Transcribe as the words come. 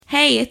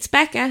Hey, it's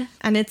Becca.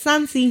 And it's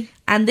Nancy.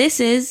 And this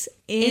is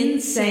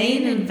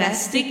Insane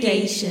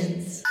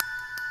Investigations.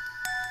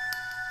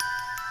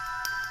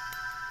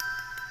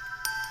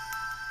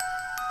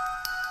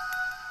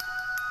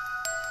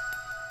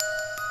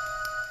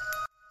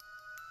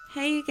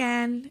 Hey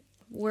again.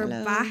 We're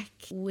Hello. back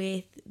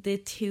with the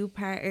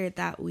two-parter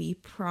that we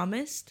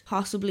promised.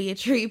 Possibly a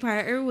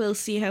three-parter. We'll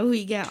see how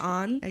we get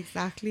on.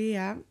 Exactly,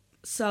 yeah.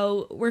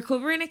 So we're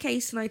covering a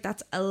case tonight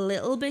that's a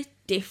little bit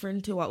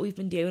different to what we've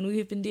been doing.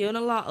 We've been doing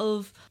a lot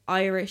of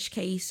Irish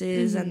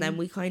cases, and then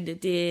we kind of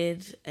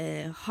did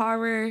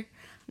horror.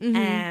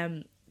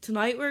 Tonight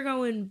we're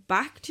going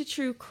back to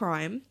true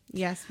crime.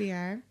 Yes, we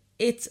are.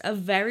 It's a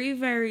very,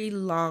 very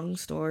long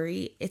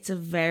story. It's a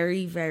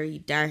very, very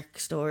dark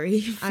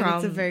story. And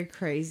it's a very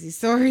crazy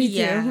story too.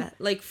 Yeah,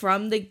 like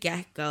from the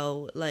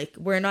get-go, like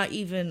we're not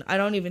even, I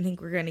don't even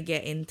think we're going to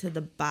get into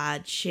the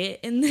bad shit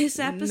in this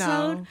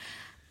episode. No.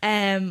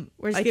 I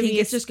just think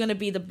it's just going to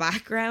be the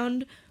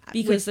background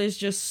because there's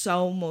just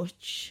so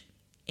much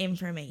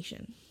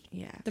information.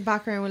 Yeah. The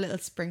background with little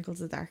sprinkles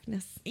of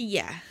darkness.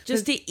 Yeah,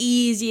 just to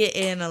ease you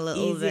in a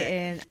little bit.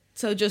 In.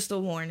 So just a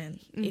warning,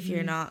 if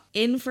you're not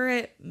in for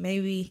it,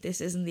 maybe this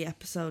isn't the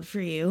episode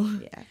for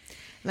you. Yeah.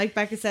 Like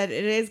Becca said,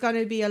 it is going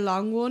to be a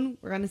long one.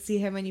 We're going to see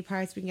how many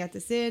parts we can get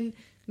this in.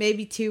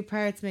 Maybe 2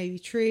 parts, maybe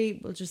 3.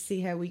 We'll just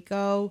see how we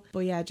go. But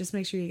yeah, just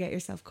make sure you get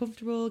yourself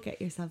comfortable,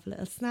 get yourself a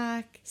little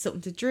snack,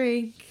 something to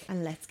drink,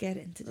 and let's get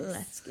into this.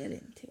 Let's get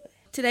into it.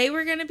 Today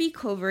we're going to be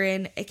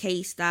covering a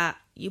case that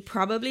you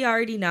probably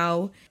already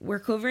know. We're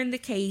covering the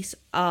case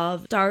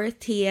of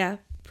Dorothea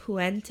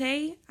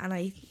Puente, and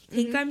I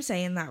think I'm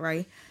saying that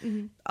right.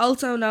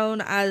 Also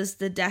known as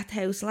the Death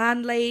House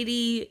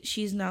Landlady.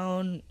 She's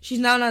known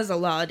as a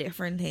lot of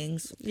different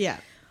things. Yeah.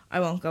 I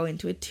won't go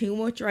into it too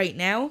much right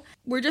now.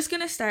 We're just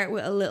going to start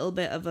with a little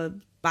bit of a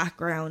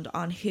background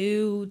on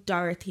who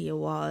Dorothea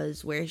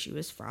was, where she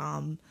was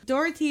from.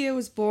 Dorothea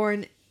was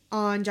born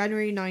on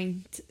January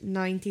 9th,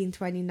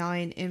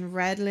 1929 in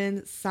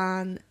Redland,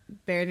 San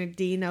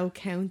Bernardino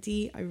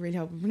County. I really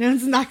hope I'm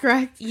pronouncing that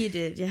correct. You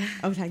did, yeah.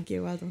 Oh, thank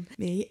you. Well done.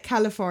 Me.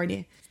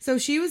 California. So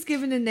she was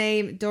given the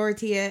name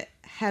Dorothea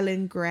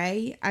Helen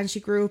Gray, and she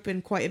grew up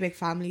in quite a big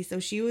family. So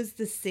she was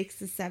the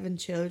 6th of 7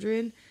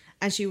 children,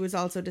 and she was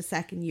also the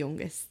second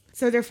youngest.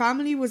 So their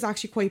family was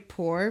actually quite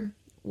poor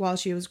while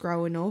she was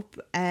growing up.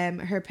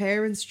 Her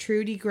parents,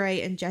 Trudy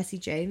Gray and Jesse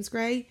James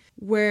Gray,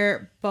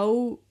 were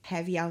both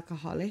heavy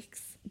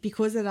alcoholics.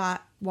 Because of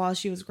that, while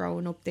she was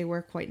growing up, they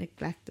were quite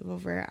neglectful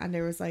of her, and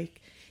there was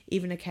like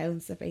even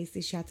accounts that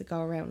basically she had to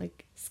go around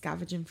like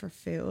scavenging for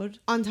food.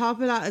 On top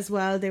of that as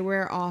well, they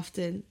were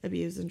often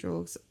abusing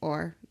drugs,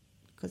 or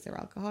because they were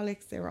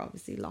alcoholics, they were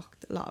obviously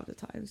locked a lot of the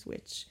times,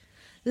 which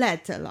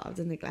led to a lot of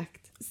the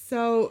neglect.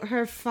 So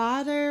her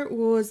father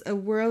was a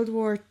World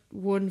War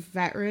I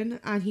veteran,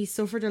 and he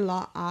suffered a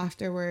lot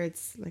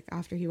afterwards, like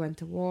after he went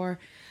to war,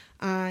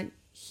 and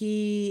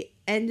he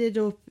ended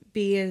up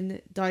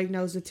being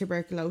diagnosed with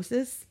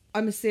tuberculosis.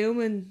 I'm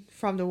assuming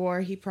from the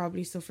war he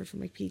probably suffered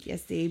from like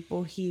PTSD,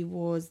 but he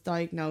was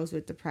diagnosed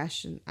with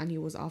depression, and he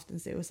was often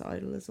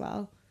suicidal as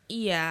well.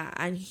 Yeah,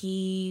 and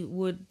he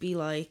would be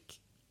like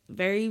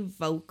very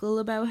vocal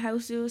about how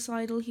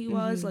suicidal he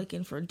was, like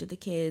in front of the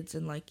kids,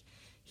 and like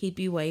he'd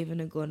be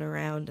waving a gun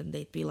around and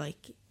they'd be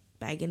like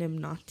begging him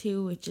not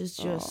to, which is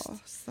just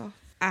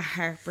a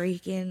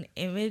heartbreaking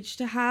image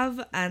to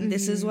have. And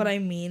this is what I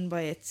mean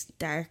by it's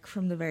dark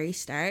from the very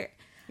start.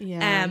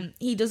 Yeah.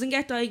 He doesn't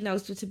get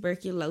diagnosed with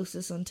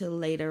tuberculosis until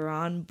later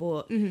on,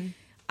 but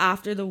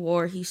after the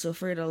war he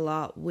suffered a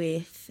lot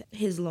with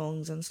his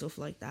lungs and stuff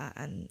like that,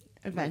 and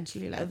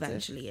eventually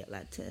it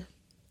led to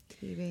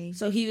TV.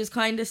 So he was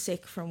kind of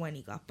sick from when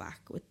he got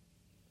back, with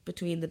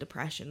between the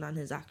depression and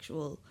his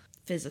actual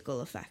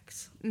physical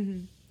effects.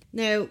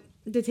 Now,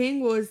 the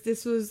thing was,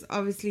 this was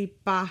obviously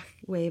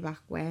way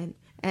back when.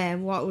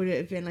 What would it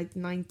have been, like the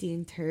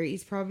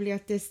 1930s probably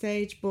at this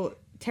stage, but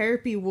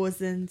therapy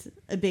wasn't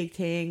a big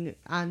thing,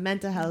 and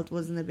mental health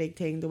wasn't a big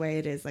thing the way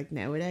it is like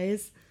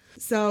nowadays.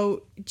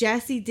 So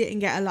Jesse didn't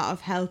get a lot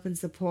of help and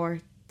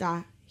support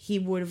that he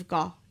would have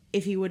got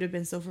if he would have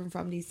been suffering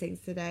from these things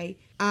today.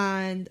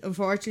 And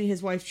unfortunately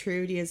his wife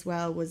Trudy as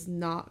well was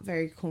not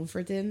very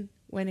comforting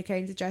when it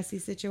came to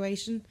Jesse's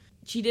situation.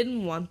 She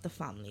didn't want the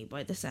family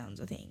by the sounds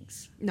of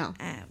things. No,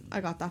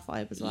 I got that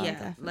vibe as well. Yeah,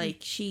 definitely. like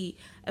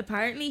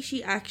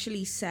she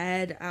actually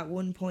said at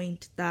one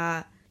point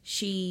that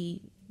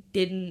she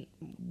didn't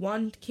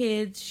want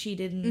kids. She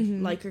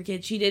didn't like her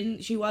kids.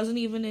 She wasn't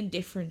even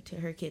indifferent to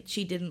her kids.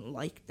 She didn't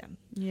like them.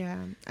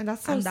 Yeah, and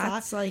that's so sad.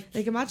 That's like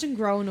imagine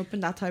growing up in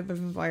that type of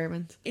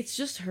environment. It's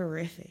just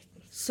horrific.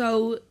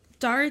 So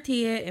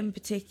Dorothea in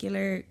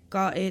particular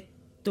got it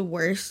the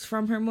worst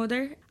from her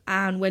mother,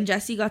 and when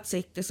Jessie got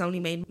sick, this only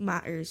made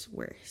matters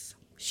worse.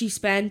 She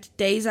spent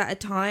days at a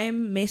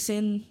time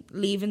missing,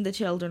 leaving the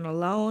children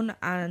alone,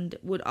 and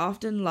would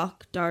often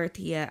lock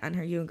Dorothea and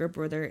her younger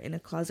brother in a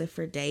closet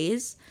for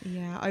days.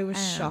 Yeah, I was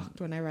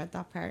shocked when I read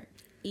that part.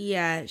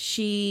 Yeah,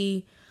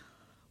 she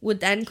would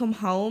then come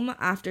home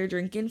after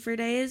drinking for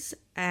days.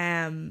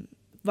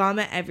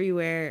 vomit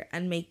everywhere,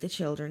 and make the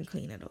children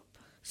clean it up.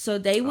 So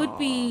they would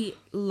be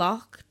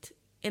locked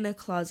in a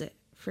closet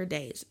for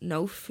days.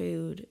 No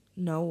food,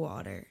 no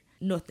water,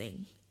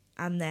 nothing.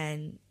 And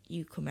then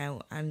you come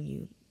out and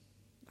you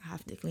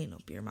have to clean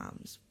up your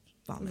mom's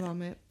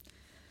vomit.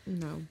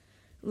 No.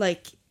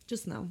 Like,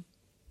 just no.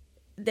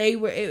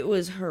 It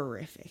was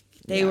horrific.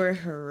 They were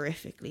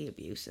horrifically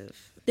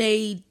abusive.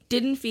 They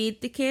didn't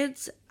feed the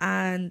kids,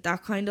 and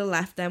that kind of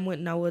left them with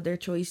no other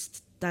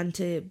choice than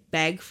to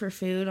beg for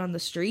food on the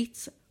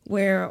streets,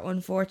 where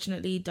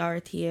unfortunately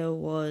Dorothea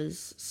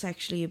was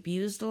sexually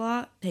abused a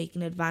lot,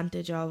 taken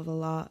advantage of a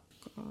lot.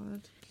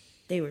 God.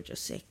 They were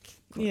just sick.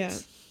 Yeah.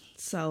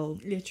 So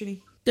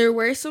literally. There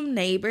were some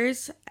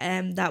neighbours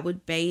that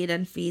would bathe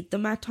and feed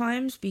them at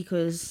times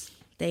because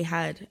they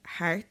had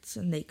hearts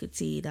and they could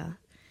see that,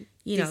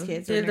 you know,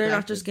 they're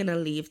not just going to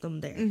leave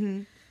them there.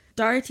 Mm-hmm.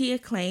 Dorothea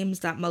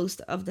claims that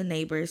most of the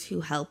neighbours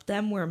who helped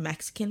them were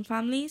Mexican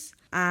families,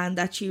 and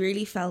that she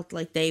really felt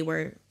like they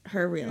were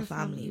her real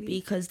family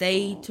because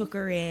they took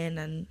her in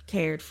and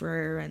cared for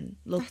her and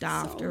looked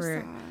after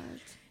her. Sad.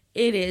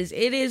 It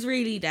is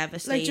really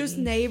devastating. Like, just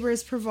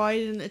neighbours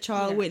providing a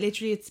child with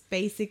literally its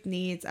basic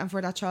needs, and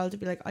for that child to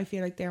be like, I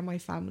feel like they're my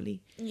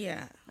family.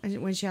 Yeah.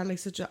 And when she had like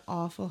such an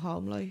awful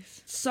home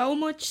life. So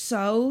much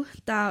so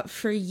that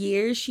for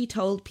years she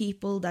told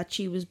people that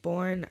she was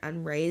born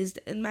and raised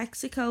in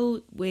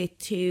Mexico with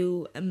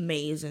 2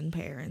 amazing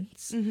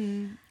parents.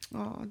 Mm-hmm.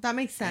 Oh, that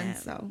makes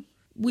sense though.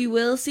 We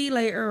will see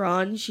later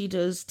on she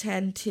does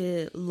tend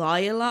to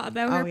lie a lot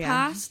about her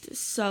past,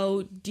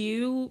 so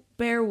do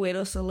bear with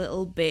us a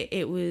little bit.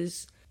 It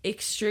was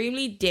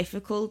extremely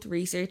difficult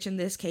researching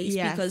this case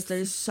because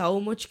there's so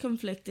much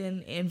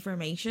conflicting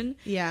information.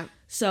 Yeah.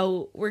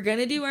 So we're going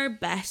to do our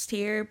best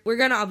here. We're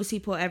going to obviously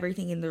put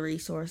everything in the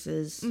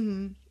resources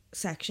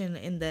section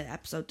in the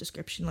episode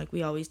description like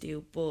we always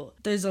do, but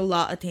there's a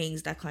lot of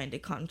things that kind of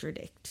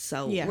contradict.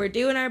 So we're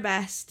doing our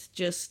best.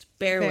 Just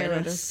bear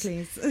with us,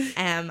 please.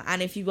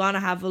 And if you want to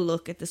have a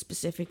look at the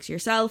specifics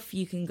yourself,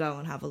 you can go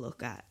and have a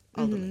look at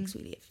all the links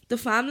we leave. The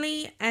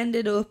family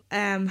ended up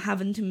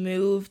having to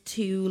move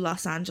to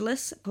Los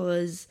Angeles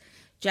because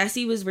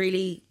Jesse was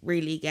really,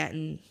 really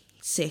getting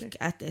sick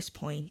at this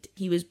point.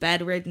 He was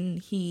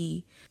bedridden,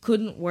 he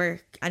couldn't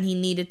work, and he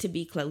needed to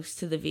be close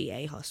to the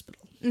VA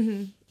hospital.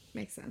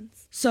 Makes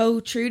sense.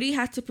 So Trudy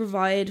had to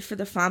provide for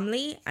the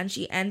family, and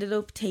she ended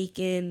up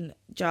taking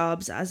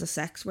jobs as a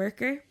sex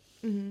worker.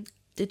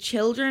 The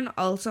children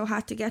also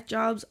had to get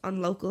jobs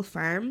on local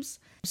farms.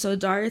 So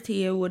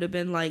Dorothea would have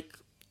been like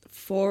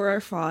 4 or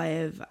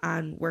 5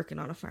 and working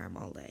on a farm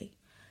all day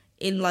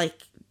in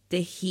like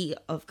the heat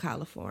of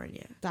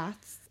California.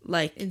 That's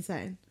like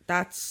insane.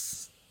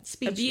 That's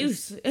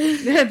Speechless.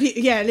 abuse.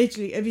 Yeah,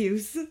 literally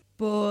abuse.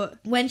 But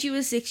when she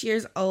was 6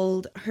 years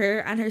old, her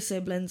and her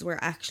siblings were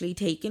actually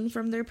taken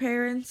from their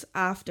parents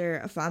after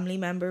a family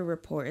member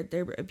reported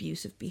their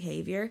abusive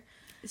behaviour.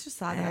 It's just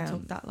sad that it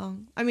took that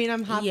long. I mean,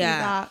 I'm happy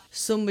that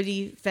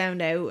somebody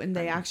found out and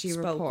they actually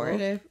reported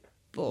it.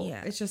 But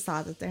it's just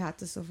sad that they had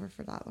to suffer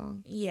for that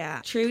long.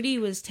 Yeah. Trudy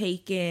was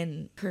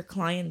taking her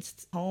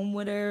clients home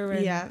with her.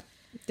 And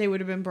they would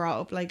have been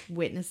brought up like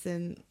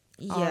witnessing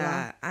all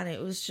that. And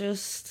it was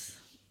just...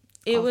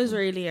 It was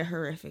really a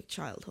horrific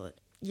childhood.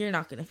 You're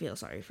not going to feel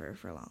sorry for her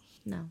for long.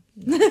 No.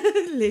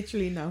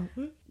 Literally no.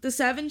 The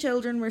 7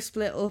 children were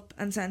split up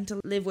and sent to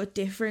live with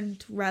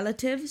different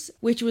relatives,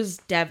 which was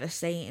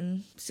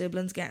devastating.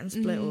 Siblings getting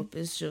split up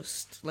is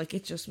just, like,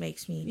 it just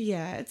makes me...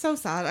 Yeah, it's so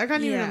sad. I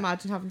can't even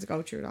imagine having to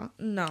go through that.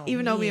 No.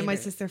 Even though me and my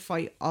sister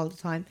fight all the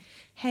time.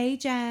 Hey,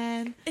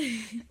 Jen.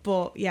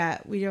 But, yeah,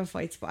 we do have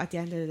fights. But at the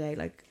end of the day,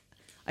 like,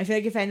 I feel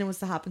like if anything was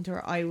to happen to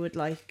her, I would,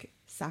 like...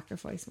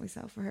 sacrifice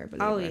myself for her.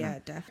 Oh yeah,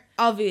 definitely.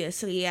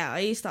 Obviously, yeah. I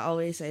used to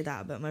always say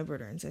that about my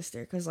brother and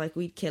sister because like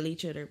we'd kill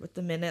each other, but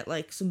the minute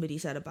like somebody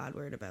said a bad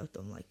word about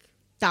them, like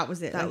that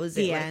was it. That like, was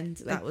the it, end.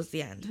 Like, that was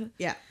the end.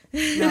 Yeah.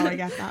 No, I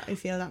get that. I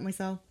feel that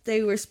myself.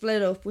 They were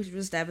split up, which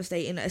was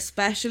devastating,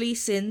 especially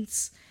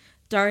since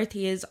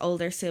Dorothea's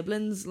older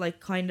siblings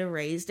like kind of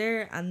raised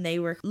her and they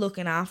were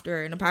looking after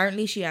her, and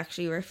apparently she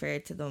actually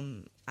referred to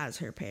them as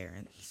her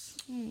parents.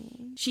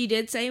 She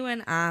did say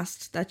when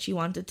asked that she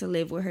wanted to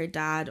live with her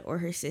dad or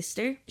her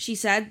sister, she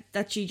said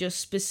that she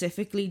just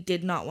specifically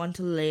did not want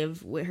to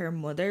live with her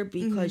mother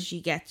because she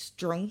gets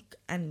drunk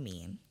and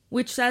mean.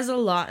 Which says a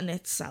lot in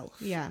itself.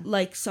 Yeah.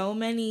 Like, so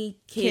many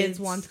kids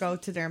want to go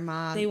to their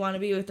mom. They want to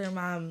be with their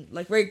mom,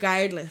 like,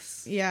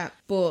 regardless. Yeah.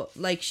 But,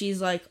 like,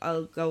 she's like,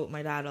 I'll go with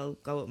my dad, I'll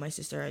go with my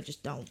sister, I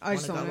just don't want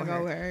to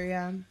go with her.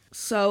 Yeah.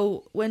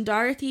 So, when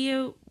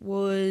Dorothea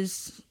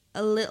was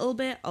a little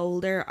bit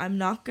older, I'm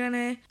not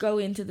gonna go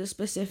into the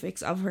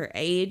specifics of her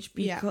age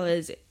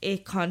because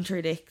it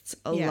contradicts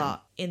a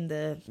lot in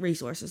the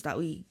resources that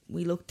we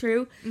looked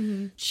through.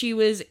 She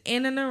was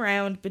in and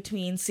around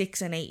between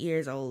 6 and 8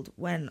 years old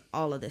when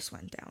all of this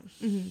went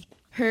down.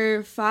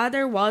 Her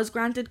father was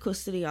granted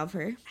custody of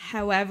her.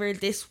 However,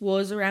 this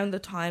was around the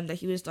time that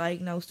he was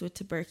diagnosed with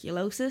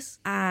tuberculosis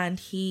and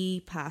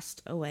he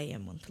passed away a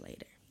month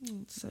later.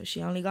 So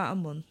she only got a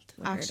month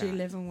with her Actually dad.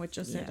 living with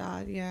just her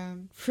dad, yeah.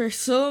 For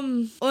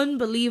some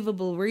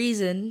unbelievable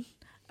reason,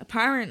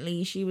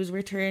 apparently she was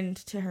returned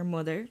to her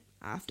mother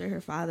after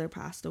her father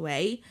passed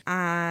away,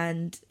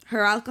 and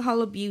her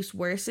alcohol abuse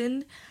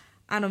worsened,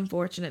 and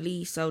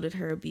unfortunately so did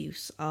her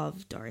abuse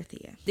of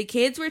Dorothea. The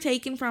kids were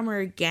taken from her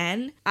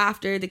again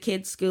after the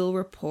kids' school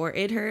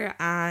reported her,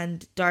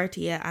 and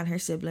Dorothea and her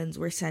siblings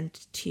were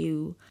sent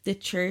to the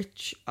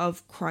Church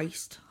of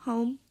Christ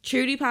home.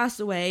 Trudy passed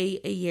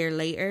away a year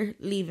later,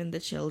 leaving the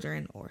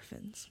children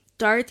orphans.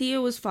 Dorothea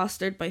was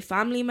fostered by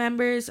family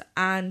members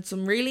and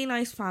some really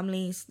nice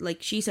families.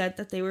 Like, she said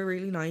that they were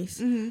really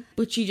nice,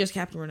 but she just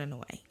kept running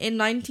away. In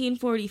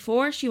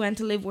 1944, she went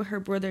to live with her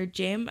brother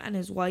Jim and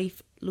his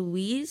wife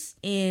Louise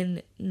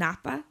in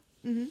Napa.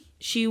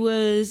 She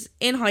was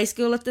in high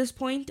school at this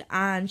point,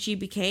 and she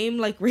became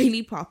like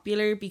really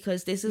popular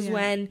because this is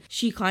when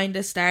she kind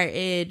of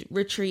started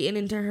retreating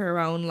into her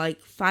own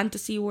like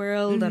fantasy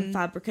world and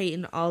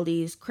fabricating all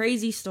these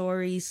crazy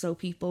stories, so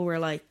people were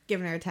like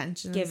giving her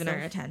attention and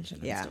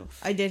stuff.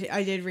 I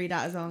did read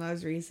that as well when I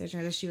was researching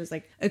her, that she was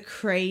like a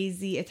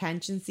crazy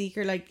attention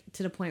seeker, like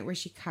to the point where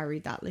she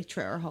carried that like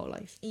through her whole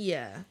life.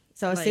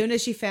 So as soon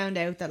as she found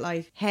out that,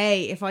 like,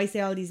 hey, if I say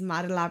all these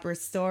mad elaborate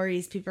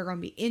stories, people are going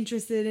to be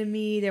interested in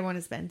me, they want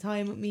to spend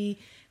time with me,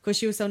 because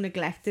she was so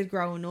neglected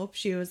growing up,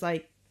 she was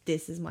like,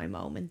 this is my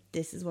moment,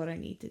 this is what I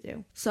need to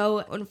do. So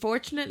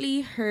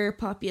unfortunately, her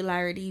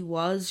popularity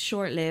was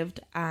short-lived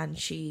and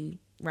she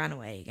ran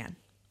away again.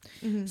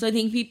 So I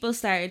think people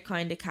started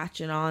kind of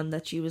catching on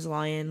that she was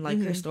lying,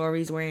 like her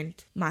stories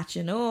weren't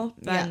matching up,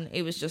 and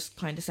it was just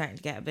kind of starting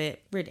to get a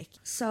bit ridiculous.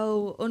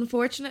 So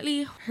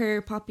unfortunately,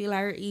 her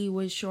popularity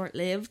was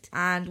short-lived,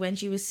 and when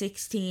she was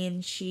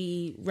 16,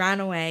 she ran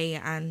away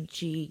and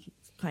she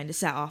kind of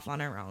set off on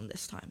her own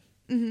this time.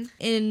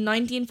 In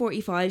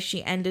 1945,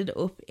 she ended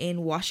up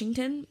in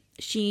Washington.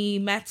 She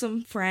met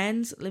some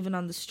friends living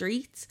on the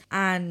streets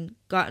and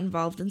got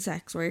involved in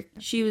sex work.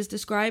 She was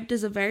described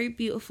as a very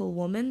beautiful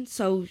woman,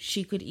 so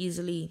she could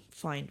easily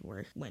find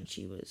work when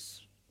she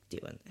was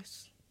doing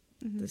this.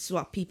 This is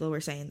what people were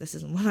saying. This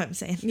isn't what I'm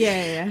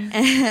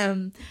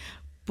saying.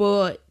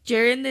 But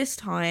during this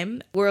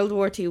time, World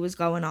War II was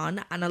going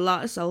on, and a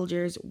lot of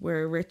soldiers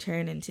were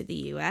returning to the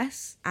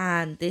US.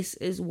 And this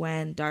is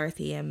when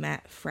Dorothea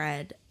met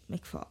Fred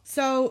McFall.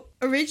 So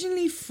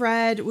originally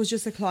Fred was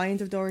just a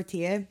client of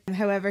Dorothea.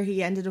 However,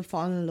 he ended up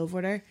falling in love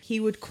with her. He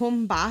would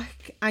come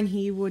back and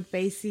he would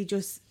basically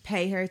just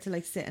pay her to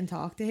like sit and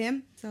talk to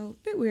him. So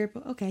a bit weird,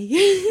 but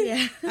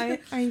okay. I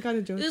ain't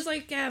gonna judge. It was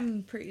like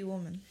Pretty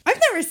Woman.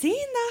 I've never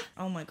seen that.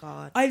 Oh my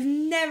god. I've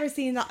never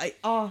seen that.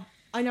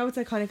 I know it's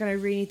iconic and I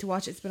really need to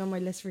watch it. It's been on my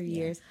list for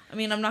years. I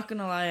mean, I'm not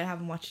gonna lie, I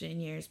haven't watched it in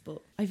years,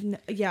 but I've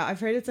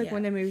heard it's like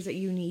one of the movies that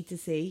you need to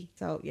see.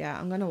 So yeah,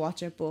 I'm gonna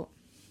watch it, but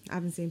I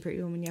haven't seen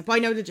Pretty Woman yet, but I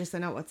know the gist. I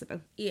know what it's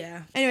about.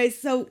 Yeah. Anyway,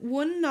 so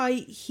one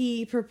night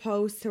he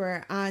proposed to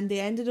her and they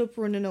ended up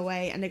running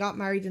away and they got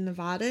married in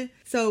Nevada.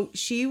 So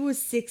she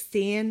was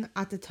 16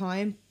 at the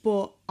time,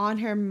 but on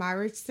her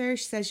marriage cert,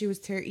 she said she was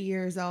 30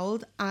 years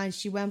old and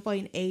she went by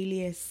an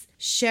alias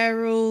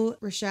Rachel,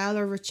 I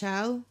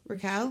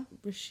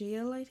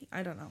think.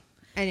 I don't know.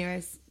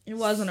 Anyways. It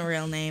wasn't a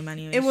real name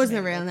anyway. It wasn't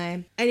a real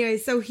name. Anyway,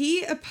 so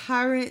he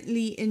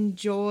apparently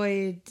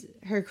enjoyed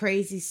her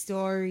crazy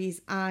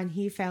stories and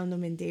he found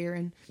them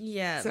endearing.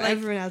 Yeah. So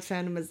everyone else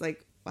found him as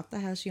like, what the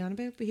hell is she on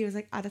about? But he was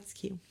like, that's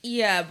cute.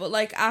 Yeah, but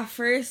like at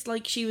first,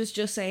 like she was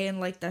just saying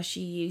like that she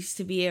used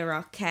to be a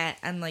rockette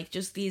and like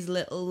just these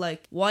little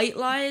like white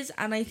lies.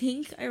 And I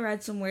think I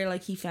read somewhere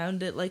like he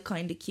found it like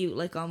kind of cute,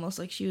 like almost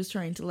like she was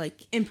trying to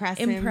like impress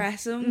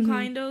him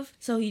kind of.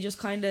 So he just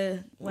kind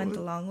of went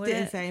along with it.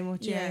 Didn't say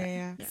much.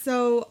 Yeah.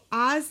 So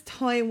as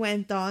time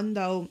went on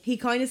though, he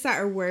kind of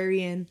started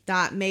worrying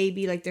that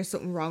maybe like there's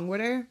something wrong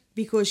with her,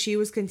 because she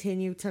was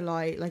continued to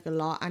lie like a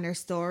lot, and her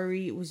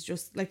story was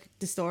just like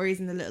the stories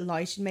and the little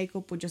lies she'd make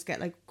up would just get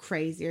like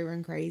crazier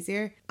and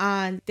crazier,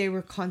 and they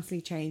were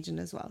constantly changing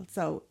as well.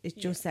 So it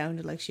just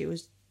sounded like she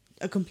was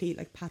a complete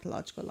like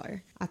pathological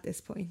liar at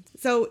this point.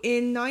 So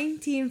in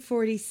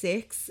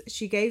 1946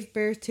 she gave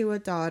birth to a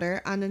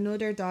daughter and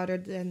another daughter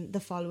then the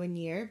following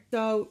year.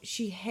 So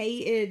she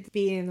hated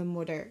being a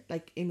mother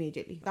like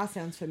immediately. That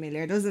sounds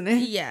familiar, doesn't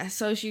it? Yeah,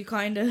 so she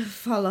kind of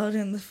followed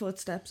in the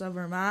footsteps of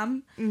her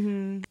mom.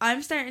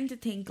 I'm starting to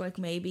think like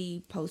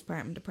maybe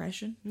postpartum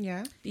depression.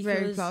 Yeah, because,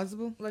 very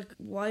plausible. Like,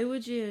 why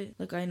would you,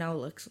 like, I know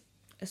like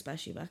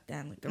especially back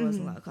then, like there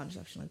wasn't a lot of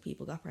contraception, like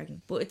people got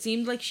pregnant, but it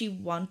seemed like she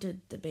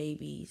wanted the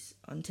babies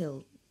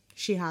until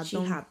she had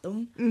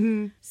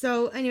them.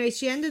 So anyway,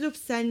 she ended up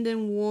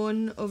sending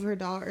one of her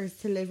daughters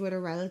to live with a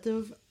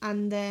relative,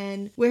 and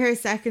then with her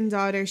second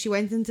daughter she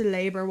went into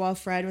labour while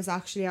Fred was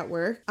actually at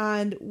work,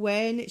 and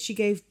when she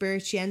gave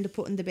birth she ended up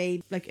putting the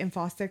baby like in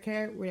foster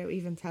care without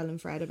even telling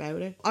Fred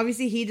about it.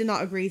 Obviously he did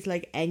not agree to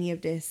like any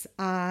of this,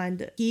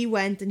 and he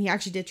went and he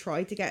actually did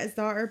try to get his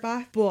daughter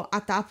back, but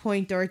at that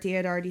point Dorothea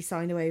had already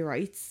signed away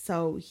rights,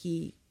 so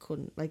he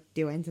couldn't like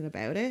do anything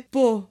about it.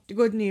 But the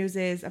good news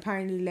is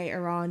apparently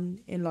later on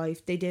in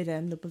life they did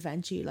end up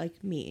eventually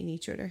like meeting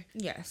each other.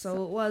 Yeah,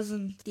 so it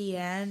wasn't the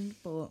end,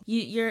 but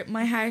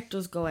my heart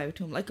does go out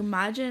to him. Like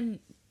imagine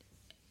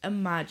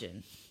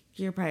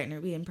your partner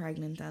being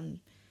pregnant and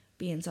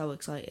being so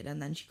excited,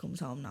 and then she comes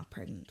home not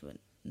pregnant with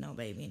no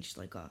baby, and she's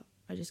like, oh,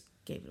 I just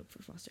gave it up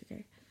for foster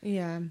care.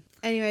 Yeah.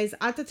 Anyways,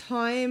 at the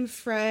time,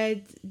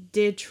 Fred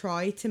did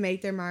try to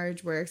make their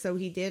marriage work. So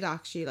he did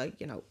actually, like,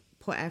 you know,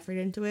 put effort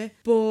into it.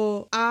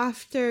 But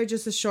after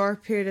just a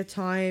short period of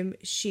time,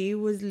 she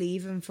was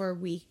leaving for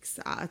weeks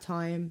at a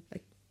time,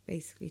 like,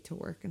 basically to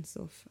work and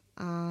stuff.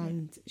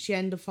 And she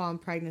ended up falling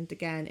pregnant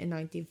again in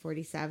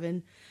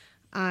 1947.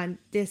 And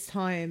this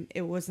time,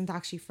 it wasn't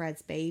actually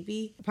Fred's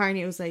baby.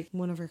 Apparently, it was like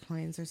one of her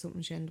clients or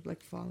something. She ended up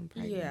like falling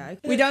pregnant. Yeah.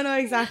 We don't know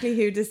exactly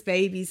who this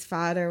baby's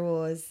father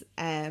was.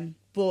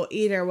 But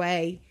either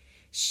way,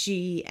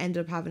 she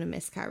ended up having a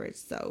miscarriage.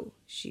 So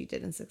she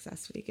didn't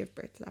successfully give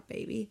birth to that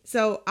baby.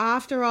 So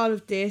after all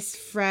of this,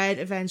 Fred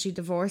eventually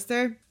divorced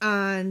her.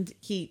 And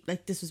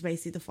this was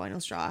basically the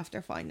final straw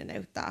after finding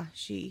out that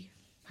she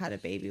had a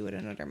baby with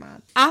another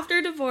man.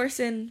 After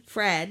divorcing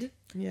Fred...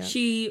 Yeah.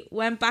 She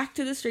went back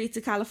to the streets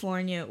of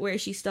California where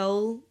she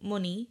stole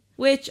money,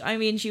 which, I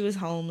mean, she was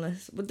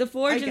homeless. But the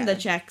forging the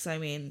checks, I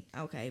mean,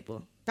 okay,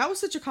 but... That was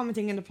such a common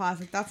thing in the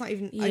past. Like, that's not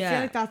even... Yeah. I feel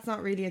like that's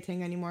not really a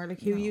thing anymore.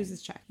 Like, who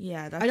uses checks?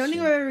 Yeah, that's I don't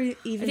think I've ever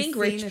even I think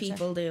seen rich a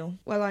people do.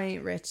 Well, I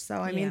ain't rich, so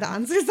I mean, the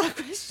answer is that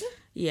question.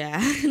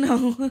 Yeah,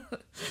 no.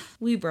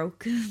 We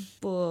broke.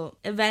 But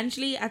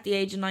eventually, at the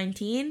age of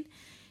 19...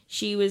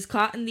 she was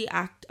caught in the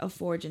act of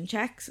forging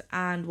checks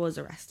and was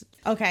arrested.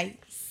 Okay,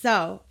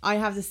 so I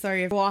have the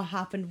story of what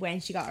happened when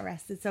she got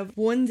arrested. So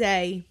one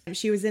day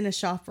she was in a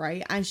shop,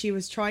 right? And she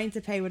was trying to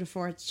pay with a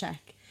forged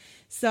check.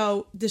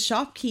 So the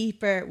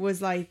shopkeeper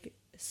was like,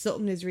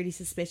 something is really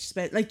suspicious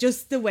about, like,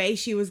 just the way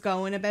she was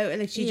going about it.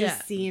 Like, she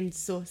just seemed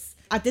sus.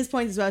 At this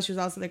point as well, she was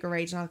also like a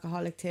raging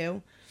alcoholic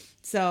too.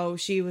 So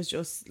she was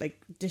just like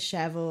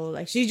disheveled.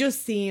 Like, she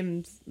just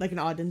seemed like an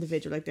odd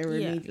individual. Like, they were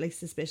immediately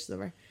suspicious of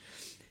her.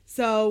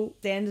 So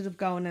they ended up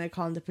going and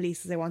calling the police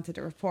because they wanted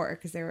to report her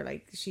because they were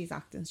like, she's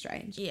acting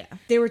strange. Yeah.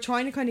 They were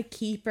trying to kind of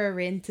keep her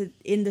in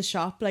the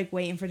shop, like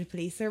waiting for the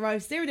police to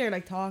arrive. So they were there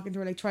like talking to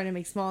her, like trying to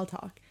make small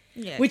talk.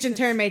 Yeah. Which in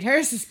turn made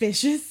her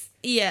suspicious.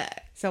 Yeah.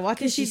 So what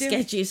did she do?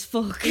 Sketchy as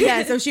fuck.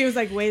 Yeah, so she was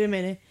like, wait a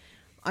minute.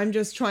 I'm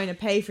just trying to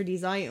pay for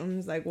these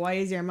items. Like, why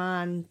is your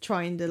man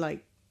trying to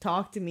like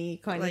talk to me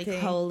kind of thing?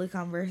 Like hold a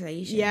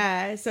conversation.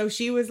 Yeah. So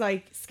she was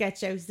like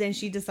sketched out. Then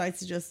she decides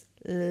to just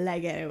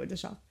leg it out of the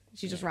shop.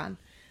 She just ran.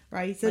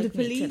 Right, so like the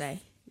police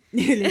today.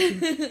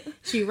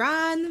 She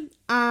ran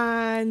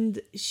and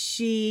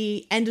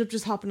she ended up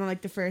just hopping on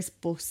like the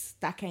first bus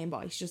that came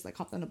by. She just like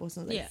hopped on a bus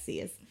and was like,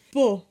 see us.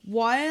 But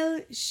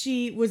while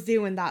she was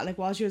doing that, like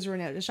while she was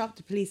running out of the shop,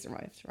 the police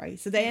arrived, right?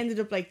 So they ended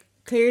up like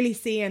clearly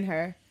seeing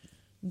her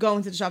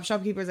going to the shop.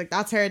 Shopkeeper's like,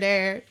 that's her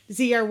there.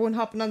 See her one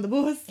hopping on the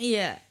bus.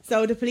 Yeah.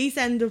 So the police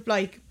ended up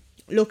like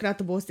looking at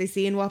the bus, they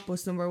seen what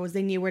bus number was,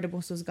 they knew where the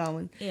bus was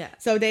going. Yeah.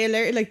 So they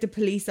alerted like the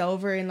police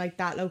over in like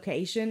that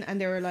location,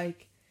 and they were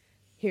like,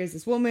 here's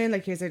this woman,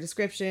 like here's her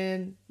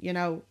description, you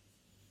know,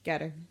 get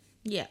her.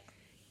 Yeah.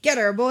 Get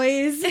her,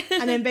 boys.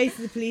 And then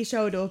basically the police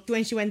showed up.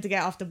 When she went to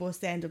get off the bus,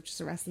 they ended up just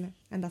arresting her.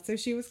 And that's how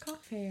she was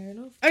caught. Fair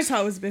enough. I just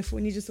thought it was a bit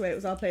funny just the way it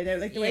was all played out.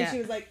 Like the way she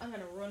was like, I'm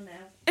going to run now.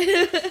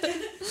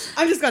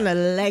 I'm just going to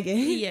leg it.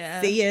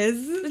 Yeah. See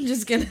yous. I'm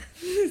just going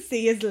to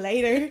see yous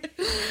later.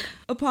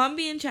 Upon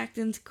being checked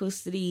into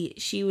custody,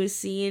 she was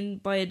seen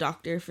by a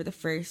doctor for the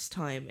first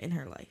time in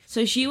her life.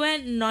 So she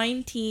went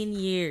 19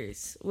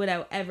 years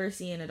without ever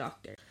seeing a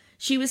doctor.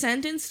 She was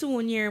sentenced to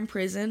 1 year in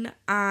prison,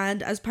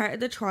 and as part of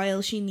the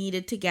trial, she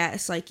needed to get a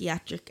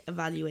psychiatric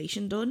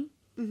evaluation done.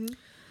 Mm-hmm.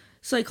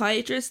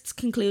 Psychiatrists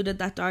concluded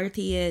that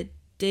Dorothea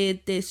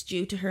did this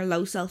due to her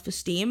low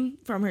self-esteem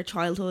from her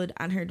childhood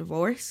and her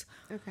divorce.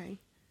 Okay.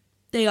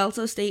 They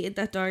also stated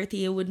that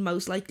Dorothea would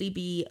most likely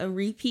be a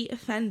repeat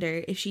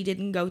offender if she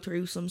didn't go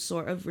through some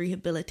sort of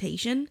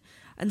rehabilitation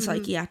and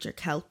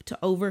psychiatric help to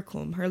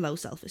overcome her low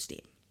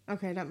self-esteem.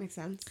 Okay, that makes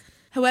sense.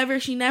 However,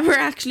 she never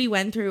actually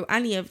went through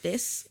any of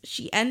this.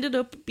 She ended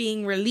up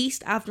being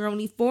released after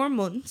only 4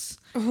 months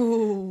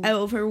out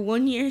of her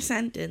 1 year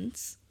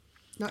sentence.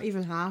 Not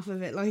even half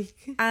of it,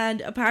 like. And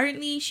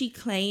apparently she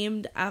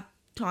claimed at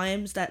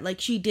times that,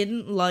 like, she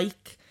didn't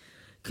like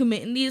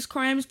committing these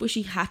crimes, but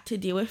she had to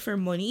do it for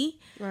money.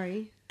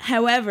 Right.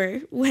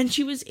 However, when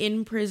she was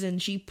in prison,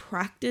 she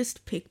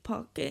practiced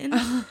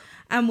pickpocketing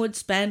and would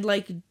spend,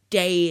 like,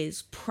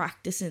 days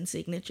practicing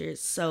signatures.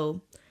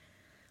 So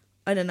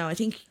I don't know. I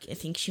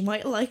think she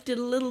might have liked it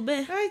a little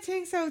bit. I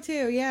think so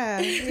too. Yeah,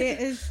 it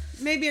is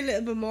maybe a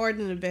little bit more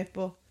than a bit,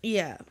 but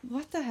yeah.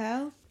 What the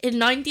hell? In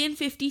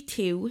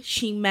 1952,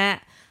 she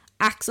met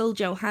Axel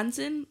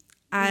Johansson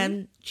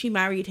and she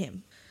married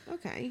him.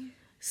 Okay.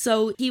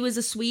 So he was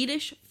a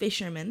Swedish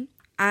fisherman,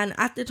 and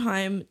at the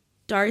time,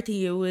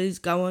 Dorothea was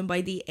going by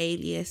the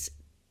alias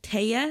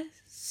Tea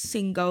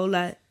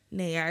Singola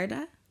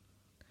Nearda.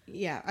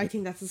 Yeah, I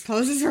think that's as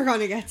close as we're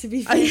gonna get, to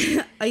be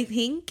fair. I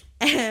think.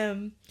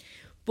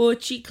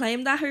 But she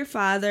claimed that her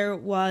father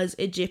was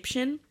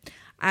Egyptian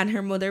and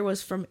her mother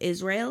was from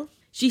Israel.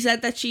 She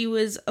said that she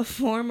was a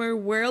former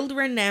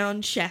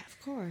world-renowned chef.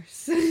 Of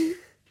course.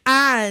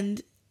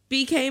 And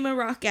became a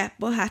rockette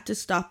but had to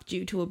stop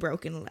due to a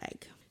broken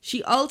leg.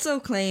 She also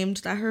claimed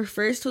that her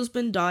first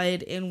husband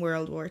died in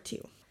World War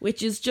II,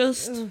 which is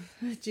just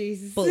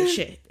Jesus.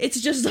 bullshit. It's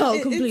just all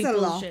complete it's a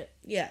bullshit. lot.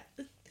 Yeah.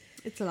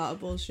 It's a lot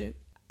of bullshit.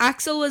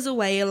 Axel was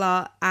away a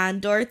lot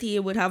and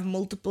Dorothea would have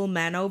multiple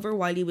men over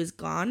while he was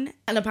gone.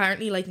 And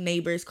apparently, like,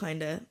 neighbours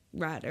kind of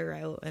rat her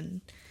out and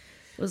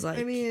was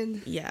like,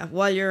 yeah,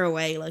 while you're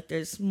away, like,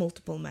 there's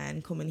multiple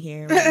men coming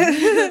here.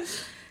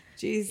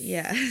 Jeez.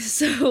 Yeah,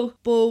 so,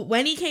 but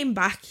when he came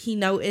back, he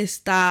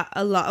noticed that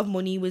a lot of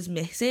money was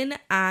missing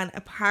and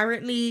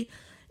apparently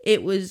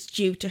it was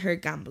due to her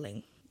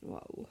gambling.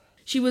 Whoa.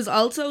 She was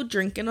also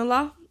drinking a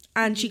lot.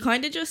 And she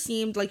kind of just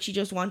seemed like she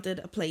just wanted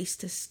a place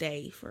to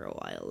stay for a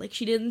while. Like,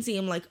 she didn't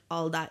seem like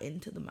all that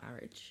into the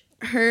marriage.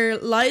 Her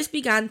lies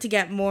began to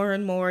get more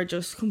and more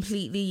just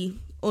completely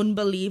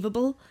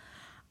unbelievable.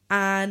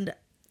 And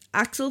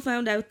Axel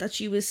found out that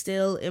she was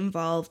still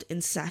involved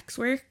in sex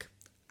work.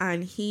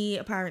 And he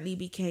apparently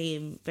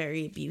became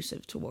very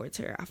abusive towards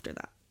her after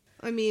that.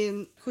 I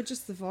mean, could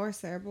just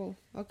divorce her, but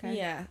okay.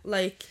 Yeah,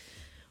 like,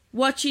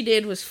 what she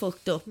did was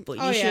fucked up, but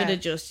you should have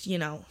just, you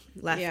know,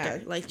 left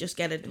her. Like, just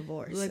get a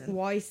divorce. Like,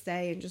 why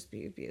stay and just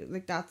be abused?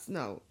 Like, that's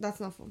not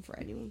fun for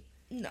anyone.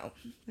 No.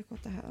 Like,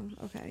 what the hell?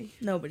 Okay.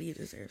 Nobody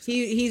deserves that.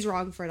 He's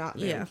wrong for that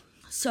now. Yeah.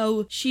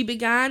 So, she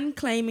began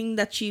claiming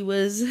that she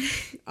was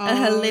a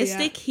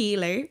holistic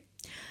healer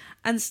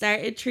and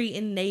started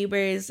treating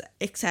neighbours,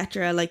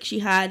 etc. Like, she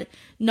had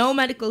no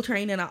medical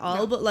training at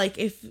all, but, like,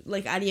 if,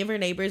 like, any of her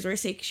neighbours were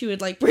sick, she would,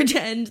 like,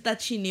 pretend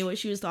that she knew what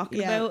she was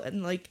talking about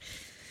and, like,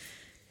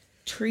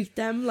 treat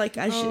them like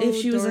as if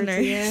she was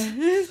Dorothea.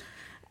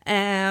 a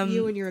nurse.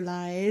 You and your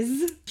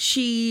lies.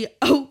 She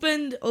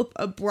opened up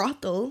a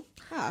brothel.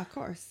 Ah, of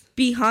course.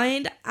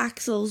 Behind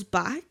Axel's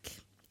back.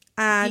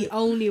 And the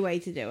only way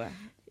to do it.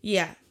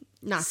 Yeah.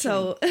 Naturally.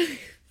 So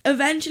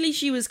eventually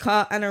she was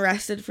caught and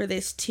arrested for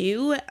this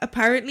too.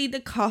 Apparently the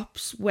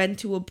cops went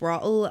to a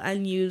brothel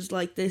and used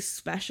like this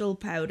special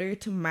powder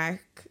to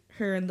mark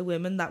her and the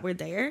women that were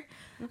there.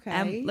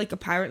 Okay. Like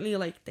apparently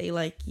like they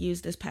like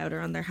used this powder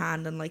on their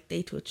hand and like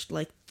they touched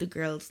like the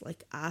girls'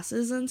 like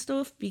asses and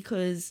stuff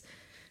because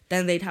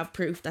then they'd have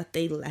proof that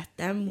they let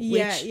them.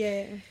 Which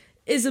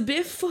is a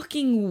bit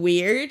fucking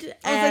weird.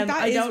 I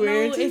don't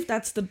know if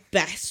that's the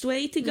best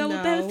way to go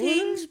about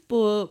things,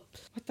 but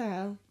what the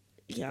hell?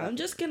 Yeah, I'm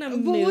just gonna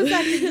move.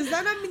 Does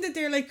that not mean that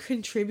they're like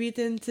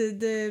contributing to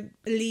the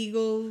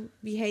illegal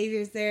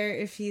behaviors there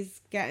if he's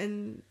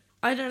getting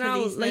I don't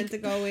know, like to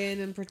go in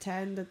and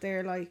pretend that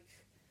they're like.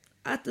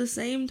 At the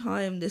same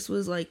time, this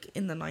was like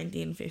in the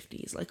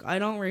 1950s. Like, I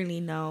don't really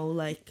know,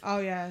 like, oh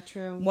yeah,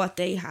 true, what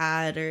they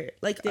had or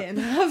like didn't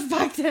have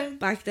back then.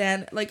 Back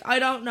then, like, I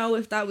don't know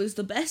if that was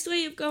the best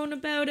way of going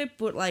about it,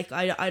 but like,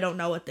 I don't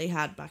know what they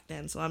had back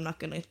then, so I'm not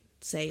gonna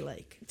say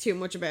like too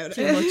much about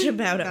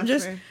it. I'm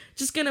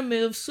just gonna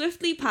move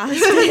swiftly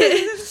past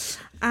it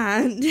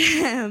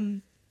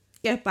and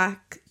get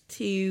back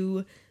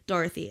to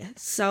Dorothea.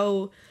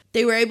 So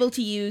they were able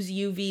to use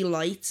UV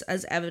lights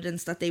as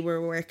evidence that they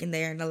were working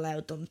there and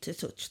allowed them to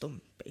touch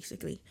them,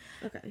 basically.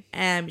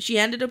 Okay. She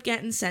ended up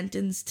getting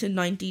sentenced to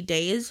 90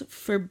 days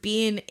for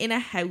being in a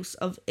house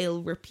of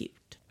ill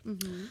repute.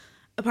 Mm-hmm.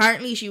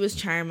 Apparently she was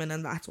charming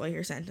and that's why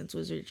her sentence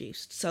was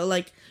reduced. So,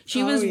 like,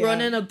 she was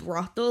running a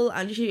brothel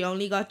and she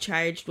only got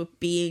charged with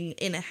being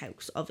in a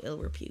house of ill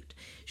repute.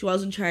 She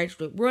wasn't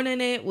charged with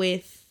running it,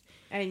 with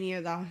any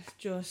of that,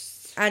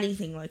 just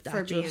anything like that.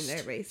 For being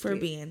there, basically. For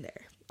being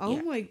there. Oh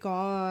my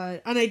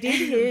god. And I did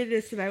hear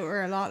this about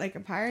her a lot. Like,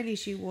 apparently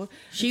she was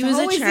a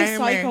charmer.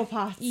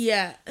 Psychopath.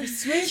 Yeah. I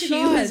swear to she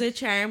God. was a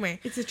charmer.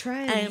 It's a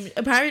trend.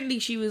 Apparently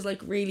she was like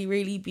really,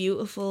 really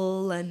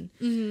beautiful and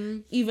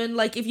even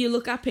like if you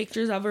look at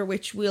pictures of her,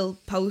 which we'll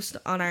post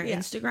on our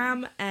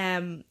Instagram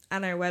and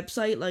our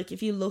website, like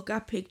if you look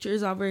at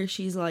pictures of her,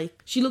 she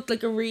looked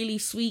like a really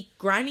sweet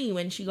granny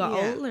when she got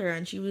older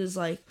and she was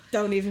like,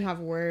 don't even have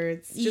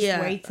words.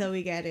 Just wait till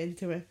we get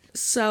into it.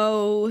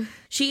 So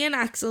she and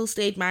Axel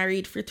stayed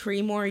married for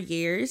 3 more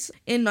years.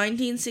 In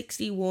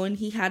 1961,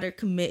 he had her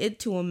committed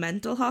to a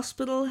mental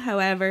hospital.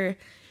 However,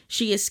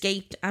 she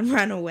escaped and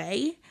ran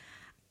away.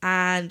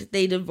 And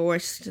they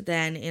divorced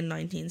then in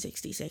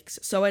 1966.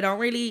 So I don't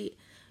really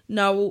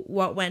know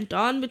what went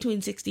on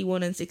between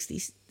 61 and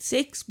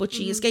 66. But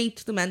she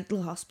escaped the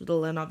mental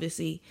hospital. And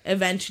obviously,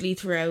 eventually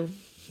throughout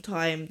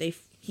time,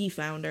 he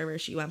found her where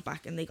she went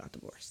back and they got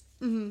divorced.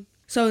 Mm-hmm.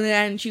 So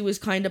then she was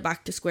kind of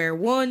back to square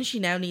one. She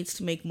now needs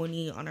to make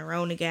money on her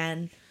own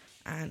again.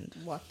 And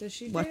what does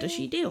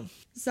she do?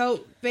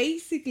 So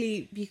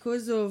basically,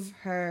 because of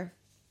her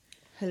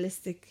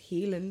holistic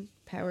healing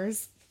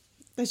powers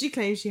that she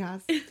claims she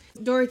has,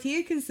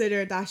 Dorothea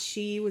considered that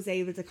she was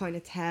able to kind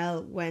of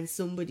tell when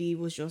somebody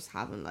was just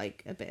having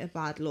like a bit of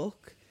bad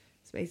luck.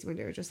 It's basically when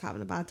they were just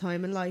having a bad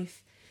time in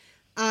life.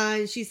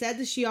 And she said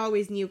that she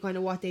always knew kind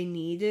of what they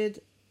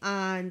needed,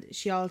 and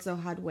she also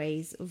had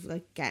ways of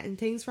like getting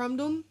things from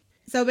them.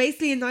 So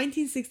basically in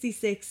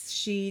 1966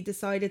 she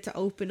decided to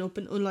open up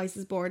an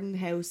unlicensed boarding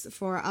house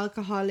for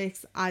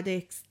alcoholics,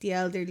 addicts, the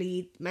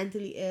elderly,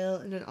 mentally ill,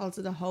 and then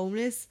also the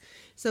homeless.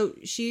 So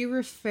she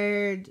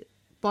referred,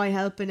 by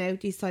helping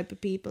out these type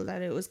of people,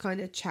 that it was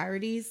kind of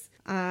charities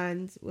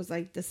and was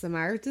like the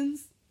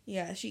Samaritans.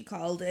 Yeah, she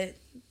called it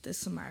the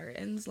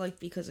Samaritans, like,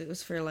 because it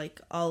was for like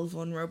all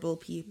vulnerable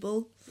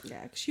people.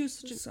 Yeah, 'cause she was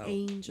such an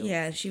angel.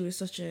 Yeah, she was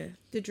such a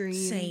The dream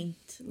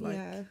saint. Like,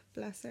 yeah,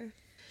 bless her.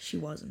 she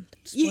wasn't.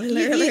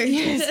 Spoiler alert.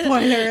 Yeah,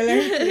 spoiler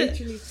alert.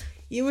 Literally,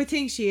 you would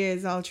think she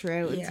is all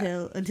throughout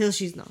until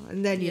she's not,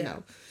 and then you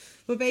know.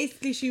 But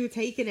basically, she would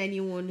take in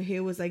anyone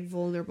who was like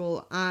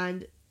vulnerable,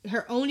 and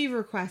her only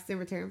request in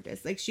return for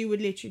this, like, she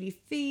would literally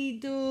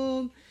feed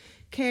them,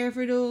 care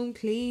for them,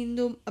 clean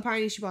them.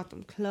 Apparently, she bought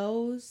them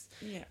clothes.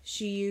 Yeah.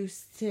 She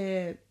used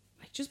to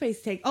like just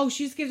basically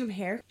she used to give them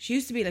hair. She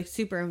used to be like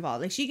super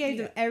involved. Like, she gave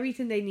them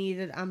everything they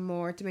needed and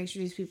more to make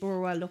sure these people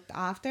were well looked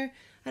after.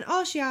 And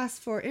all she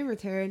asked for in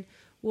return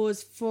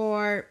was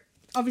for,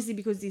 obviously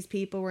because these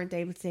people weren't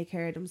able to take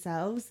care of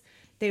themselves,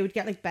 they would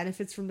get like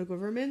benefits from the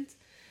government.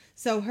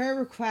 So her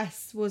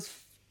request was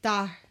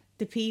that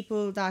the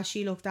people that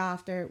she looked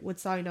after would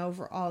sign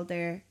over all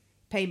their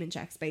payment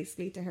checks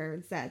basically to her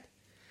instead.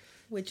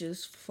 Which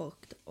is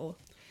fucked up.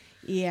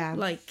 Yeah.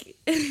 Like,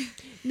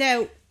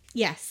 now,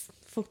 yes,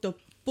 fucked up.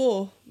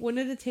 But one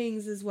of the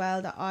things as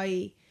well that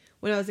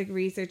when I was like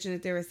researching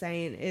it, they were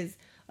saying is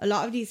a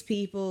lot of these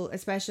people,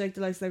 especially like the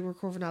likes like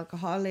recovering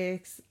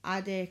alcoholics,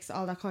 addicts,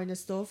 all that kind of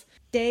stuff,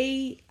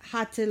 they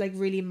had to like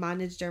really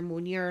manage their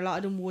money, or a lot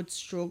of them would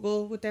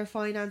struggle with their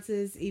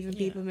finances. Even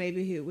people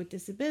maybe who with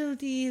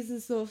disabilities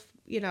and stuff,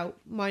 you know,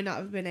 might not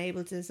have been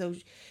able to. So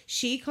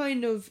she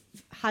kind of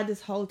had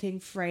this whole thing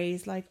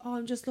phrased like, oh,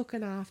 I'm just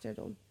looking after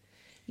them.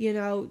 You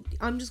know,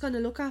 I'm just going to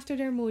look after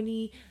their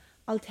money.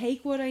 I'll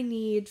take what I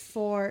need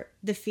for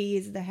the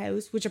fees of the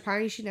house, which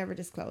apparently she never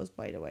disclosed,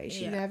 by the way.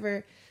 She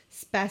never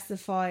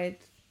specified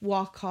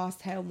what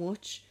cost how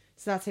much.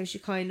 So that's how she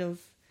kind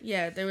of...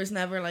 Yeah, there was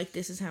never like,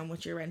 this is how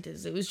much your rent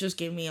is. It was just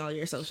give me all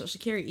your social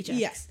security checks.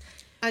 Yes.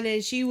 And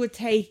then she would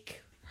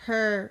take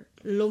her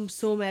lump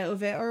sum out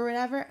of it or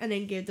whatever and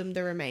then give them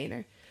the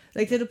remainder.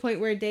 Like, to the point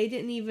where they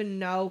didn't even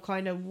know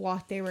kind of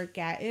what they were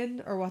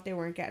getting or what they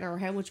weren't getting or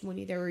how much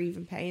money they were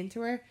even paying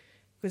to her.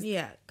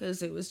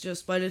 Because it was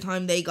just, by the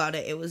time they got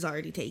it, it was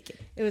already taken.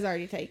 It was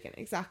already taken,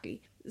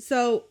 exactly.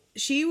 So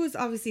she was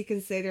obviously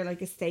considered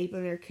like a staple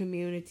in her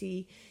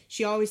community.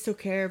 She always took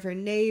care of her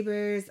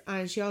neighbours,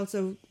 and she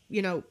also,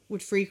 you know,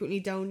 would frequently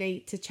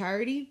donate to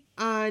charity.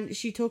 And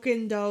she took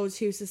in those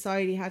who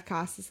society had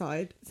cast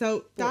aside.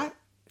 So that...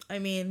 I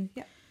mean,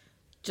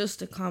 just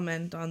to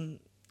comment on,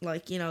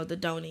 like, you know, the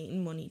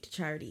donating money to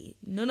charity.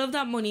 None of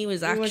that money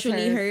was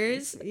actually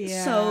hers.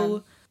 Yeah.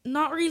 So,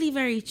 not really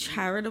very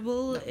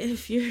charitable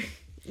if you're...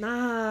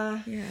 Nah.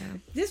 Yeah.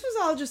 This was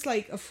all just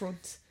like a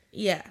front.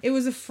 Yeah. It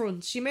was a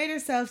front. She made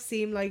herself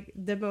seem like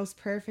the most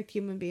perfect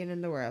human being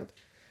in the world.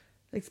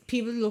 Like,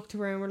 people looked at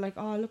her and were like,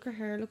 oh, look at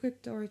her. Look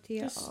at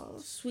Dorothea. Oh,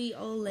 sweet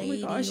old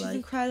lady. Oh my gosh, she's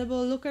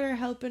incredible. Look at her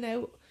helping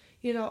out,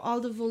 you know, all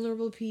the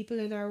vulnerable people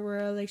in our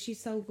world. Like, she's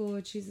so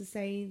good. She's a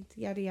saint.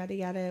 Yada, yada,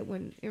 yada.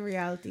 When in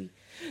reality,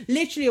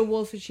 literally a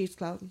wolf in sheep's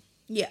clothing.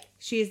 Yeah.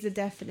 She is the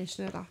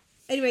definition of that.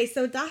 Anyway,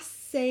 so that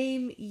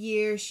same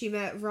year she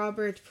met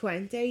Robert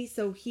Puente.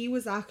 So he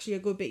was actually a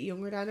good bit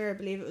younger than her. I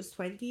believe it was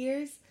 20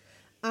 years.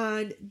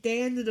 And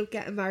they ended up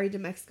getting married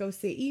in Mexico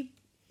City.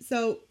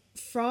 So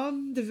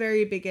from the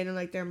very beginning,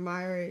 like, their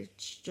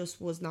marriage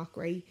just was not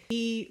great.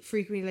 He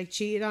frequently like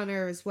cheated on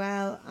her as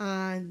well,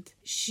 and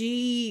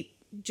she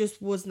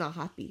just was not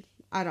happy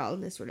at all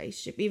in this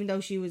relationship, even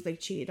though she was like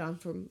cheated on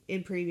from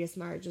in previous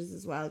marriages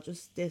as well.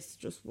 This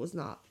just was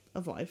not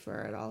a vibe for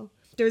her at all.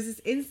 There's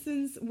this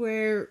instance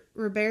where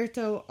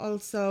Roberto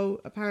also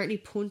apparently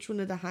punched one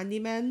of the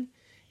handymen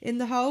in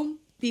the home,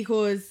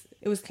 because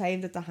it was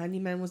claimed that the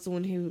handyman was the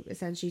one who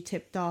essentially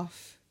tipped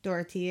off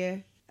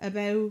Dorothea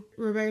about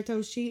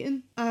Roberto's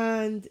cheating.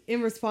 And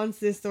in response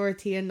to this,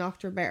 Dorothea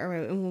knocked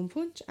Roberto out in one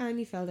punch and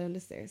he fell down the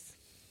stairs.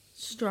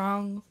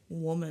 Strong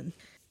woman.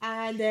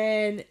 And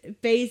then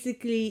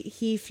basically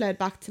he fled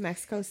back to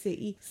Mexico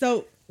City.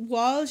 So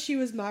while she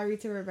was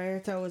married to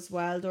Roberto as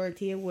well,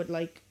 Dorothea would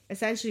like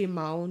essentially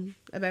moan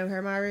about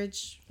her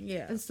marriage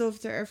and stuff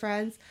to her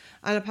friends.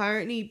 And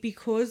apparently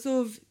because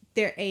of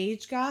their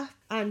age gap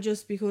and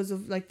just because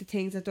of like the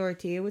things that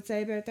Dorothea would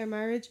say about their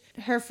marriage,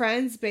 her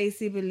friends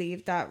basically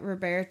believed that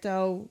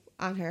Roberto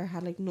and her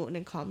had like nothing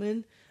in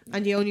common,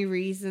 and the only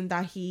reason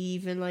that he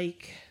even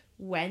like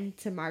went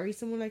to marry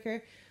someone like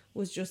her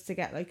was just to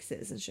get like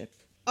citizenship.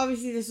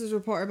 Obviously this was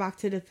reported back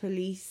to the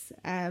police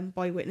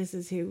by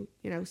witnesses who,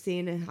 you know,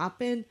 seen it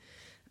happen,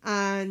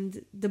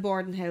 and the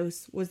boarding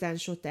house was then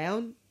shut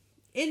down.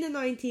 In the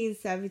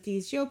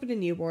 1970s she opened a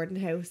new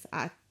boarding house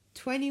at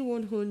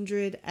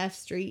 2100 F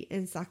Street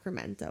in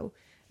Sacramento,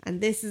 And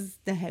this is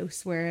the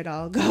house where it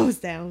all goes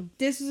down.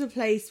 This was a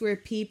place where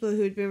people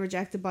who'd been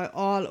rejected by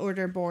all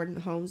other boarding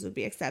homes would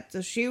be accepted.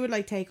 So she would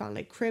like take on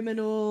like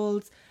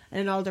criminals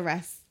and all the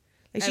rest.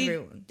 Like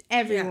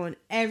everyone,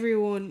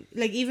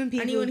 like even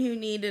people, anyone who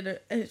needed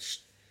a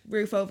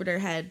roof over their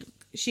head,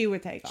 she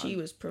would take on. She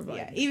was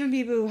providing. Yeah, even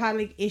people who had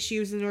like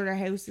issues in other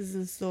houses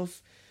and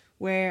stuff,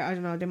 where I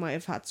don't know, they might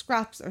have had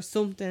scraps or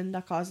something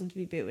that caused them to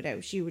be booted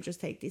out. She would just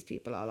take these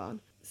people all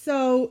on.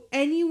 So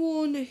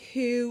anyone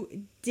who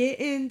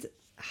didn't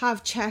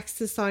have checks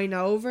to sign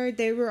over,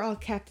 they were all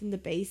kept in the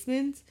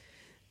basement,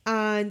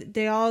 and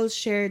they all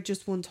shared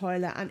just one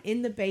toilet. And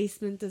in the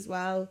basement as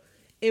well,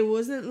 it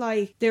wasn't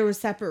like there were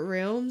separate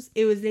rooms.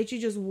 It was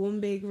literally just one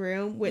big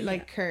room with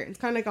like curtains,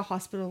 kind of like a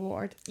hospital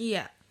ward.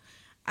 Yeah,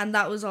 and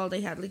that was all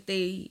they had. Like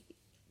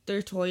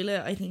their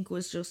toilet, I think,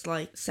 was just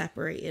like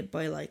separated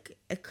by like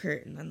a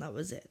curtain, and that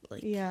was it.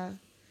 Like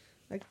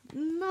like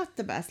not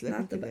the best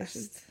living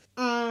conditions. Best.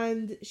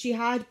 And she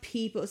had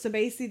people, so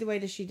basically the way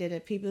that she did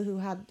it, people who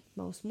had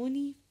most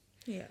money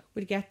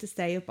would get to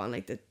stay up on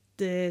like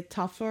the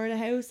top floor of the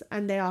house,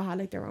 and they all had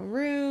like their own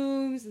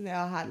rooms, and they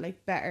all had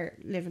like better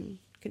living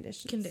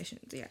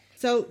conditions.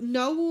 So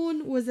no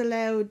one was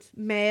allowed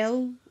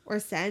mail or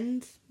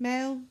send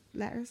mail,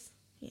 letters,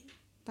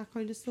 that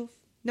kind of stuff.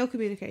 No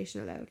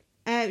communication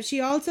allowed. She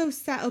also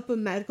set up a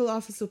medical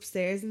office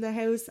upstairs in the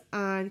house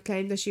and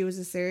claimed that she was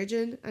a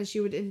surgeon, and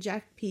she would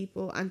inject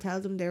people and tell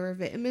them they were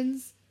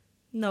vitamins.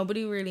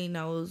 Nobody really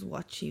knows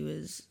what she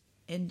was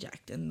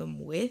injecting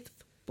them with,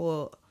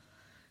 but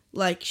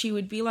like she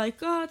would be like,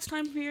 oh, it's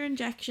time for your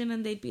injection,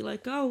 and they'd be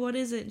like, oh, what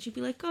is it? And she'd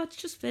be like, oh, it's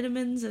just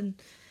vitamins. And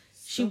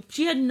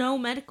she had no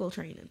medical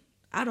training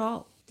at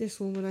all. This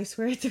woman, I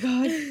swear to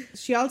God.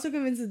 She also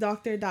convinced the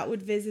doctor that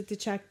would visit to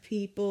check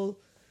people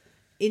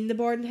in the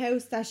boarding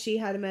house that she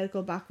had a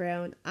medical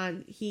background,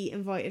 and he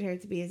invited her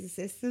to be his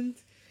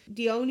assistant.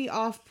 The only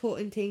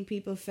off-putting thing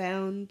people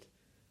found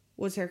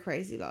was her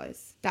crazy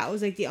lies. That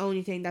was like the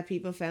only thing that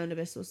people found a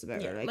bit sus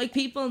about her. Like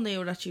people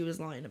knew that she was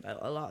lying about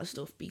a lot of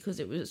stuff because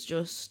it was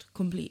just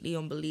completely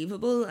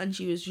unbelievable, and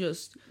she was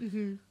just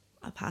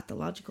a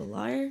pathological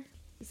liar.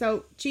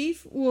 So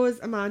Chief was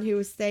a man who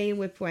was staying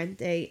with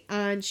Puente,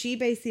 and she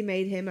basically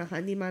made him a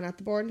handyman at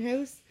the boarding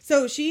house.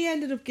 So she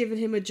ended up giving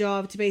him a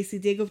job to basically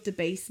dig up the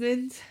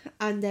basement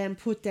and then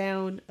put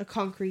down a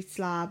concrete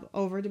slab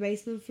over the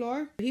basement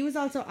floor. He was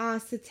also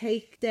asked to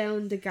take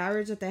down the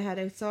garage that they had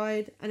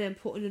outside and then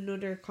put in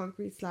another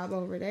concrete slab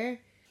over there.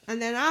 And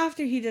then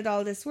after he did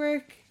all this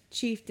work,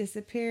 Chief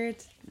disappeared,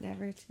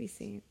 never to be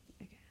seen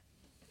again.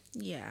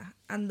 Yeah,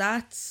 and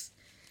that's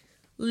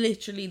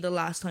literally the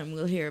last time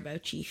we'll hear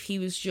about Chief. He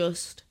was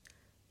just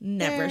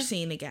never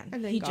seen again.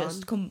 And then he gone.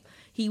 just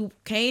he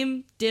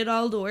came, did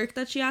all the work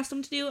that she asked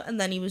him to do, and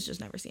then he was just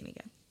never seen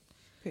again.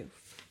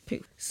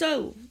 Poof.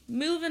 So,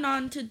 moving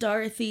on to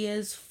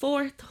Dorothea's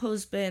fourth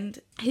husband,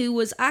 who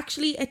was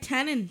actually a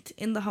tenant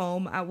in the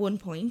home at one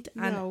point.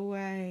 And no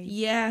way.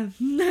 Yeah.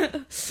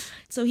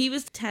 So he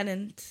was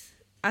tenant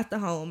at the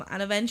home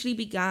and eventually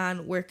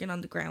began working on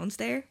the grounds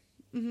there.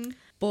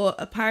 But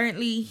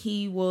apparently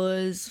he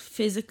was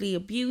physically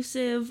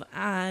abusive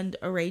and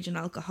a raging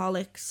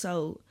alcoholic,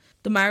 so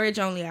the marriage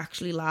only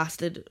actually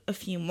lasted a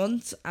few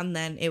months and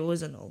then it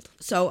was annulled.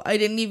 So I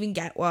didn't even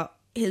get what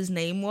his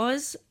name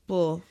was,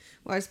 but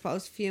well, I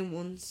suppose a few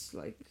months,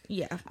 like,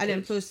 yeah. And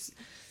then plus,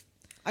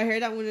 I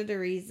heard that one of the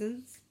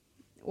reasons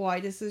why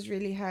this was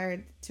really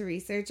hard to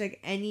research, like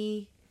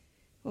any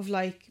of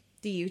like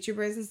the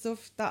YouTubers and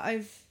stuff that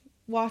I've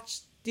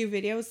watched do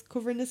videos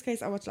covering this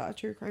case. I watch a lot of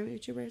true crime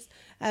YouTubers.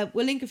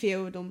 We'll link a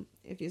few of them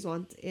if you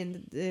want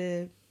in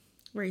the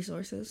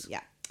resources. Yeah,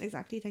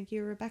 exactly. Thank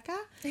you, Rebecca.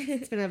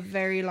 It's been a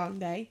very long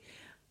day,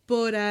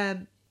 but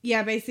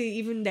yeah, basically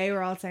even they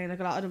were all saying, like,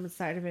 a lot of them at the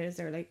start of it,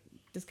 they were like,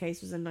 this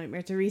case was a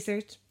nightmare to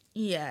research.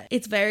 Yeah,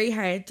 it's very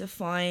hard to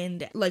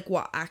find like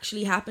what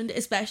actually happened,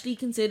 especially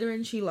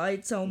considering she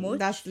lied so much.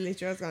 That's literally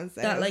what I was going to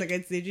say. I was like,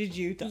 it's literally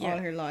due to all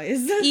her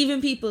lies.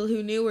 Even people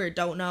who knew her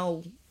don't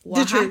know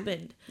what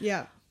happened.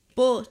 Yeah.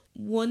 But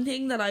one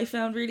thing that I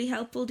found really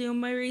helpful doing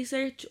my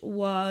research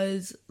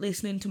was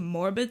listening to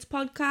Morbid's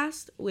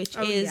podcast, which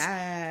is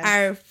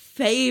our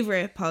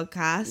favourite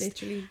podcast.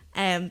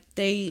 Literally.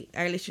 They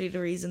are literally the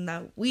reason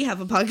that we have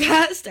a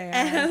podcast.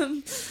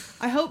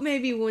 I hope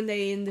maybe one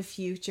day in the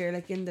future,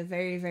 like in the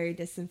very, very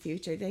distant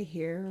future, they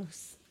hear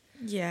us.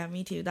 Yeah,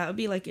 me too. That would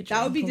be like a dream.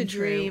 That would be the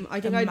dream. I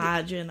think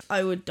imagine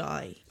I would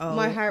die. Oh,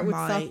 my heart would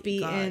stop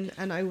beating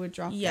and I would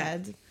drop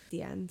dead at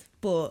the end.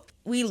 But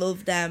we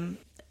love them.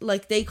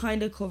 Like, they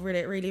kind of covered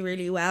it really,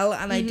 really well.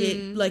 And I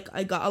did, like,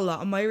 I got a lot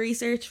of my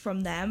research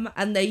from them.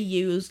 And they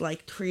used,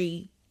 like,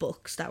 3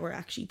 books that were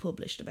actually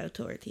published about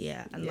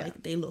Dorothea. And,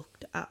 like, they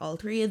looked at all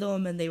 3 of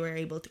them. And they were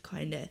able to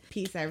kind of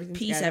piece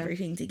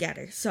everything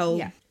together.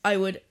 So, I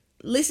would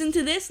listen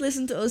to this,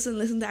 listen to us, and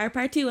listen to our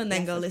part 2. And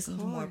then go listen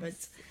to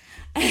Morbid's.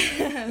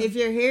 If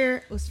you're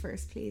here, us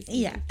first, please.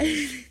 Yeah.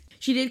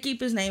 She did keep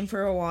his name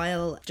for a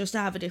while just to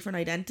have a different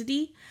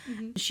identity.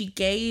 She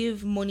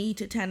gave money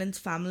to tenants'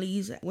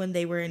 families when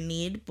they were in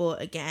need,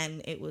 but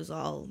again, it was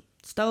all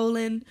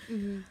stolen.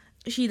 Mm-hmm.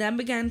 She then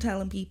began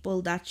telling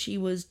people that she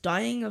was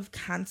dying of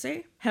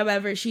cancer.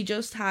 However, she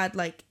just had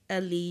like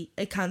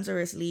a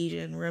cancerous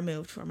lesion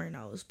removed from her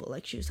nose, but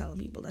like she was telling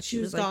people that she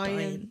was like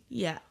dying.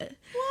 Yeah.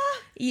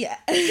 What? Yeah.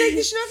 Like,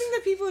 there's nothing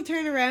that people would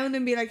turn around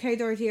and be like, "Hey,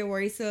 Dorothea,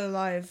 were you still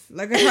alive?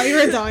 Like, I thought you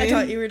were dying." I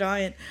thought you were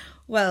dying.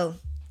 Well,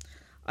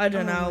 I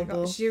don't know.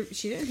 But she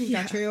didn't think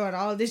that true at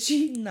all, did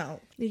she? No.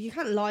 Like, you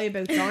can't lie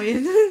about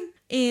dying.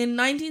 In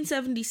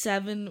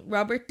 1977,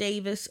 Robert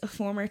Davis, a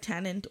former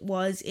tenant,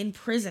 was in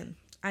prison,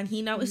 and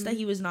he noticed that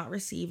he was not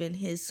receiving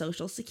his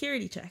social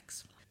security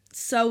checks.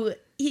 So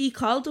he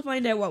called to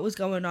find out what was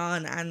going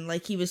on, and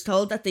like he was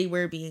told that they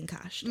were being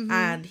cashed.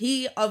 And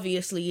he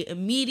obviously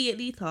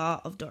immediately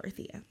thought of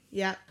Dorothea.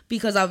 Yeah.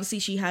 Because obviously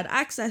she had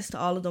access to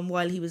all of them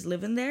while he was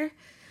living there.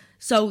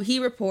 So he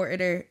reported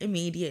her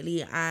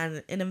immediately,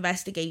 and an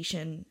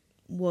investigation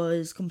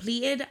was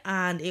completed,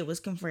 and it was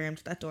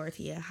confirmed that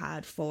Dorothea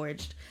had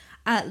forged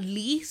at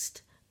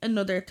least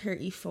another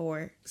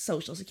 34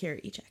 social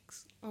security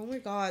checks. Oh my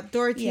god,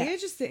 Dorothea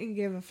just didn't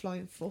give a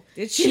flying fuck,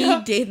 did she?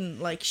 She didn't.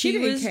 Like, she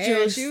didn't was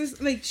care. just... She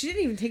was like, she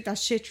didn't even think that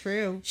shit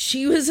through.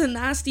 She was a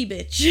nasty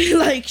bitch.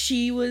 Like,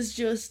 she was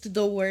just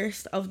the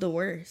worst of the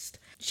worst.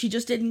 She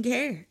just didn't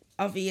care.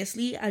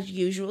 Obviously, as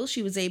usual,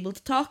 she was able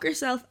to talk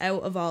herself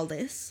out of all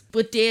this,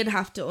 but did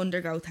have to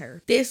undergo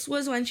therapy. This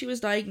was when she was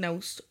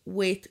diagnosed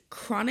with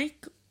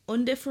chronic,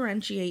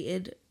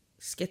 undifferentiated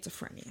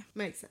schizophrenia.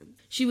 Makes sense.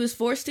 She was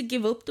forced to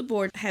give up the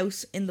board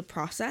house in the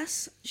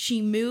process. She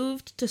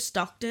moved to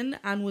Stockton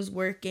and was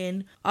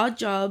working odd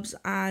jobs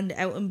and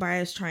out in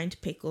bars trying to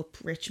pick up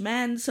rich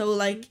men. So,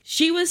 like,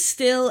 she was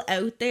still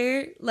out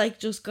there, like,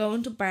 just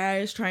going to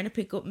bars, trying to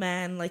pick up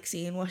men, like,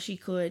 seeing what she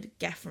could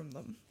get from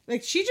them.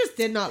 Like, she just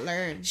did not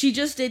learn. She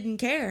just didn't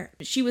care.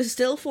 She was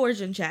still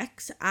forging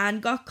checks and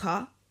got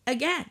caught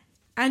again.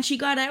 And she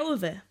got out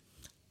of it.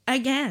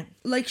 Again.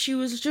 Like, she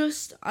was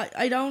just...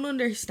 I don't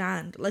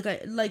understand.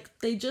 Like,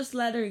 they just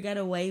let her get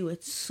away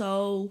with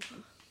so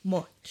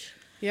much.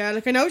 Yeah,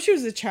 like, I know she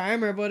was a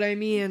charmer, but I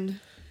mean,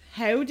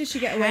 how did she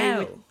get away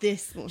with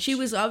this much? She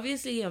was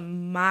obviously a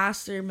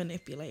master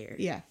manipulator.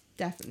 Yeah,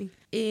 definitely.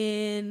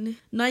 In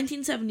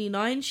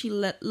 1979, she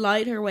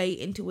lied her way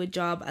into a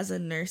job as a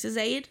nurse's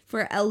aide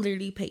for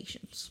elderly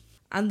patients.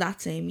 And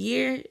that same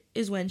year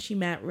is when she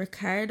met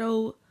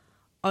Ricardo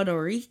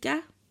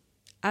Odorica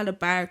at a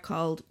bar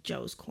called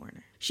Joe's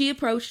Corner. She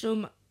approached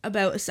him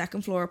about a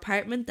second floor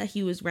apartment that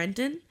he was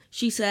renting.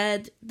 He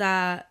said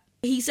that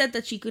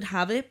she could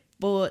have it,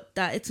 but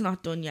that it's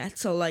not done yet.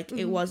 So, like,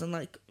 it wasn't,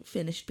 like,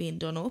 finished being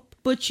done up.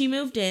 But she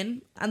moved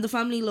in, and the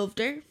family loved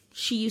her.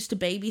 She used to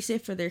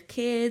babysit for their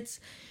kids.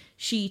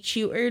 She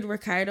tutored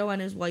Ricardo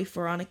and his wife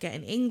Veronica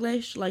in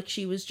English. Like,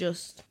 she was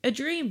just a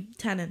dream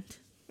tenant.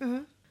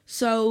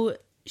 So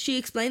she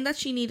explained that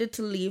she needed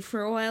to leave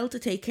for a while to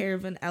take care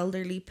of an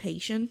elderly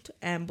patient,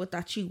 but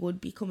that she would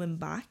be coming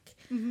back.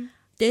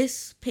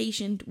 This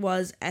patient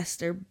was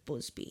Esther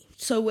Busby.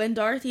 So when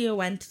Dorothea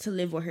went to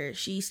live with her,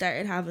 she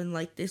started having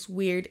like this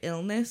weird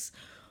illness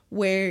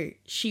where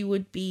she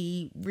would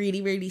be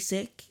really, really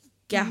sick,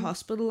 get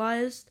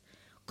hospitalized,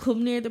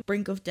 come near the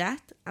brink of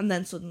death, and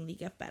then suddenly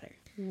get better.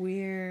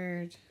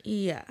 Weird.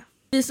 Yeah.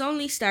 This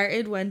only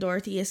started when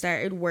Dorothea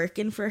started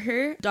working for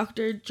her.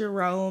 Dr.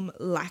 Jerome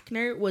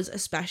Lackner was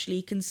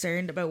especially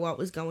concerned about what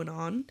was going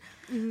on.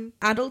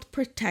 Adult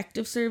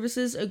Protective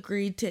Services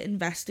agreed to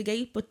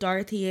investigate, but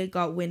Dorothea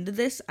got wind of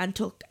this and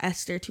took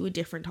Esther to a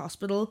different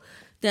hospital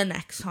the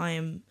next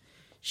time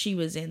she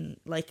was in,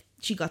 like,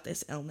 she got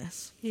this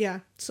illness. Yeah.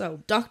 So,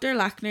 Dr.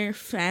 Lackner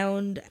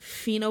found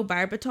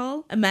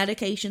phenobarbital, a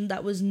medication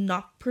that was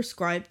not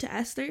prescribed to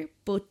Esther,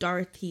 but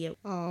Dorothea.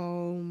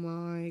 Oh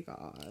my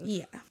god.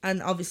 Yeah.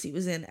 And obviously it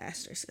was in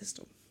Esther's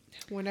system.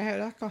 Wonder how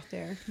that got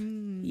there.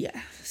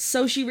 Yeah.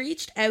 So she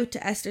reached out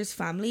to Esther's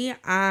family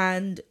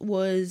and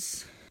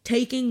was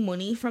taking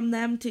money from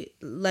them to,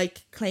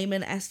 like,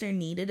 claiming Esther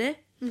needed it.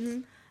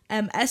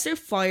 Esther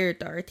fired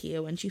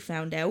Dorothea when she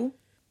found out.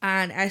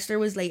 And Esther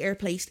was later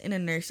placed in a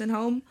nursing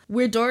home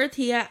where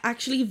Dorothea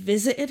actually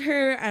visited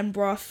her and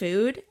brought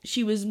food.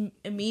 She was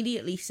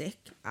immediately sick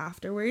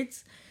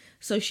afterwards.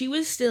 So she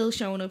was still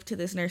showing up to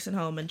this nursing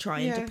home and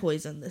trying to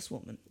poison this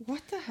woman.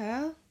 What the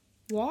hell?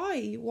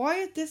 Why?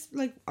 Why at this,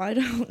 like... I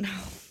don't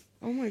know.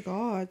 Oh my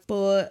god.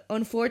 But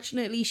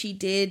unfortunately, she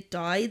did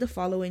die the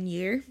following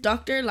year.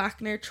 Dr.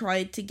 Lackner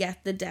tried to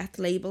get the death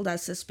labelled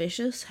as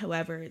suspicious.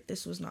 However,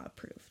 this was not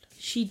approved.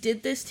 She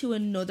did this to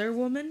another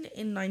woman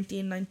in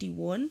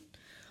 1991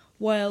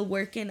 while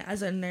working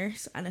as a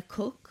nurse and a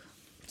cook.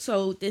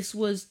 So this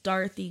was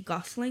Dorothy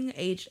Gosling,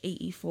 aged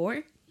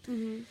 84.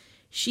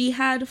 She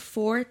had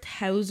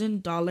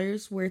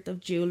 $4,000 worth of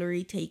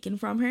jewellery taken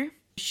from her.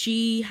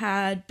 She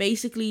had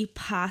basically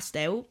passed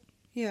out.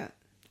 Yeah.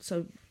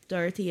 So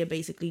Dorothea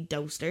basically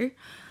dosed her.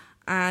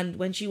 And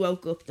when she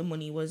woke up, the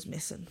money was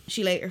missing.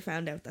 She later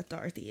found out that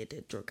Dorothea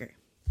did drug her.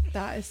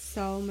 That is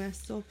so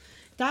messed up.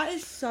 That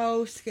is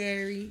so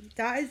scary.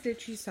 That is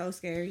literally so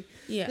scary.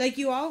 Yeah. Like,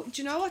 do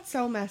you know what's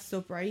so messed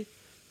up, right?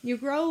 You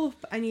grow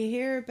up and you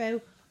hear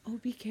about, oh,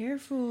 be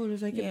careful,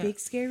 there's like Yeah. a big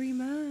scary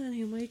man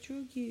who might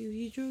drug you,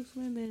 he drugs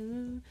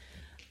women.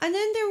 And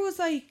then there was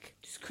like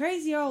this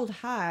crazy old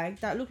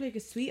hag that looked like a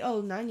sweet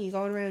old nanny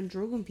going around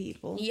drugging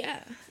people.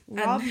 Yeah.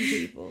 Robbing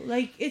people.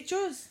 Like, it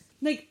just,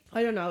 like,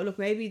 I don't know, look,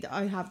 maybe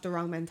I have the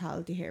wrong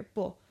mentality here,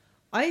 but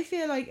I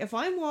feel like if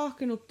I'm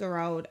walking up the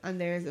road and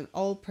there's an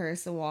old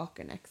person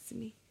walking next to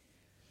me,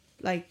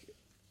 like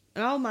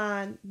an old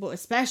man, but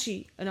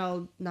especially an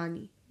old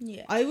nanny,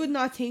 Yeah. I would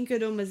not think of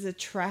them as a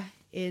threat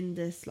in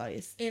the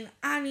slightest. In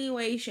any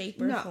way,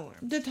 shape, or form.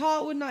 The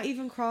thought would not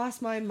even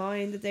cross my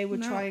mind that they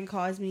would try and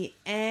cause me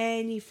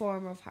any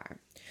form of harm.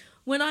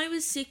 When I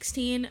was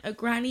 16, a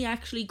granny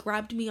actually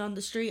grabbed me on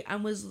the street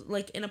and was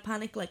like in a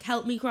panic, like,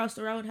 help me cross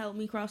the road, help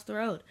me cross the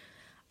road.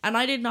 And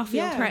I did not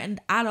feel threatened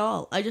at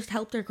all. I just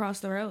helped her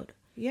cross the road.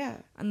 Yeah.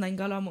 And then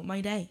got on with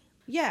my day.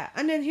 Yeah,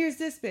 and then here's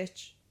this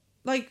bitch.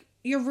 Like,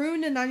 you're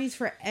ruining nannies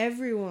for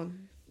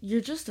everyone.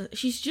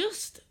 She's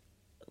just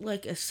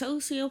like a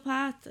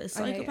sociopath, a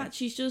psychopath.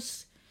 She's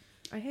just...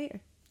 I hate her.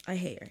 I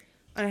hate her.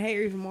 And I hate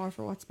her even more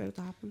for what's about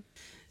to happen.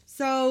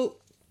 So,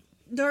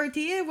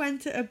 Dorothea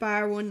went to a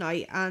bar one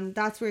night, and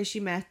that's where she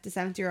met the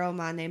 70-year-old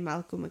man named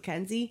Malcolm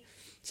Mackenzie.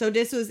 So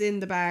this was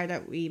in the bar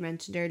that we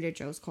mentioned earlier,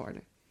 Joe's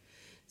Corner.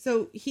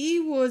 So he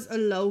was a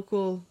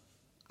local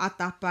at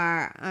that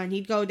bar, and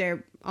he'd go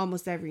there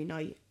almost every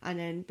night, and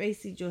then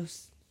basically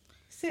just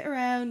sit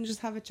around and just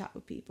have a chat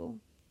with people.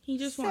 He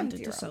just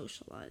wanted to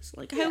socialise.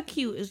 Like, how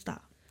cute is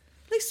that?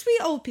 Like,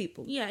 sweet old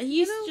people. Yeah,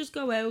 he used to just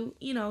go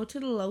out, to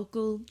the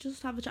local,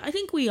 just have a chat. I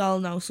think we all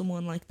know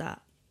someone like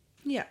that.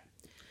 Yeah.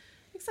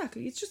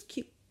 Exactly. It's just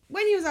cute.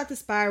 When he was at the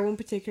bar one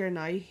particular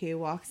night, who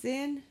walks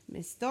in?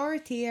 Miss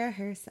Dorothea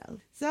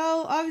herself.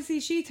 So, obviously,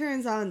 she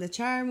turns on the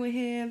charm with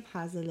him,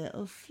 has a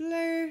little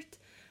flirt,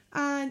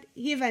 and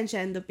he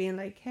eventually ends up being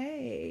like,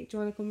 hey, do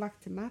you want to come back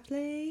to my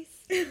place?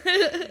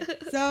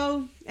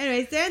 So,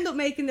 anyways, they end up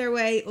making their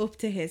way up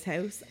to his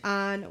house,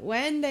 and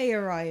when they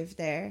arrive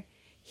there,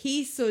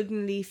 he's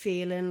suddenly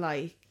feeling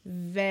like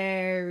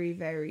very,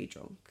 very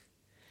drunk.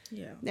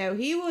 Yeah. Now,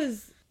 he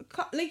was...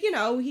 like,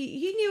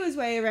 he knew his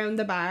way around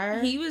the bar.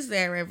 He was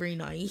there every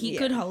night. He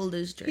could hold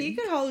his drink. He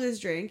could hold his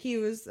drink. He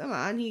was a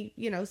man. He,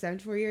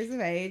 74 years of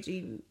age.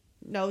 He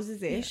knows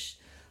his ish.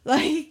 Yeah.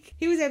 Like,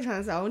 he was able to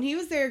handle his own. He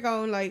was there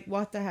going, like,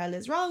 what the hell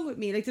is wrong with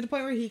me? Like, to the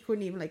point where he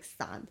couldn't even, like,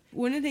 stand.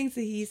 One of the things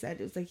that he said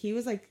was, like, he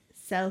was, like,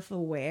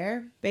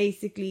 self-aware.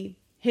 Basically,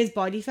 his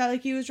body felt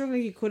like he was drunk.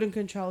 Like, he couldn't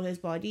control his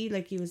body.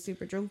 Like, he was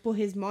super drunk. But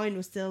his mind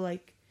was still,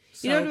 like...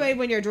 You know the way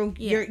when you're drunk,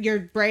 your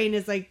brain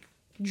is, like...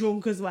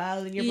 drunk as well,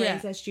 and your brain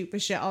says stupid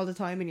shit all the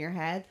time in your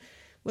head.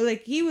 Well,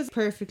 like, he was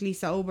perfectly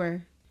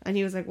sober, and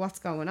he was like, what's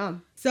going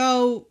on?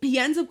 So he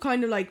ends up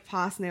kind of like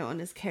passing out on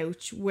his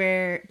couch,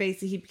 where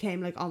basically he became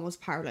like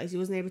almost paralyzed. He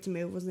wasn't able to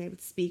move, wasn't able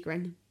to speak or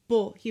anything,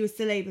 but he was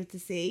still able to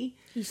see.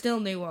 He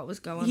still knew what was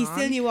going on. He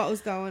still knew what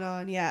was going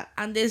on. Yeah.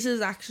 And this is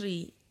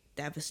actually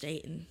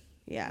devastating.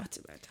 Yeah. What's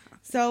about to happen.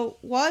 So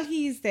while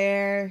he's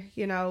there,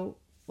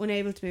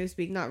 unable to move,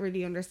 speak, not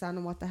really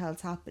understanding what the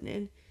hell's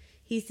happening,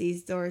 he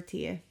sees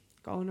Dorothea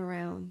going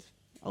around,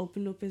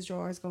 opened up his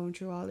drawers, going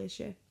through all this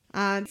shit.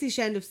 And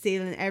she ended up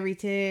stealing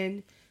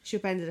everything. She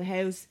upended the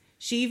house.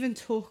 She even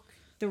took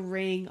the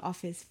ring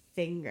off his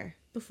finger.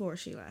 Before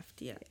she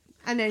left, yeah.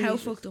 And then how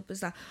fucked up is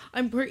that?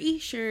 I'm pretty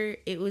sure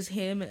it was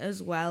him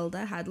as well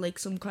that had like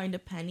some kind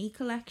of penny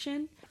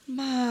collection.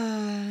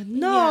 Man,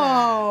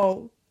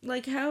 no. Yeah.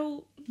 Like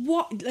how...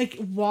 What? Like,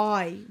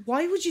 why?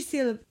 Why would you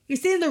steal... You're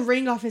stealing the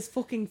ring off his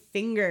fucking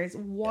fingers.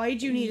 Why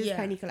do you need his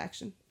penny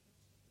collection?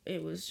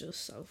 It was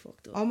just so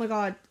fucked up. Oh my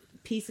god,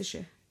 piece of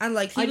shit. And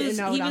like he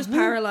was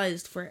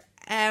paralysed for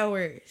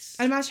hours.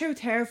 I imagine how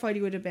terrified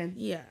he would have been.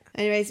 Yeah.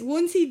 Anyways,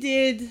 once he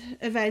did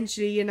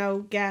eventually,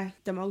 get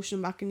the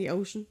motion back in the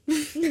ocean.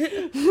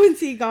 Once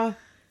he got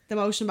the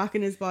motion back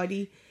in his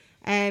body,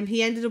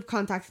 he ended up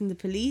contacting the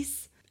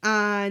police,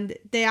 and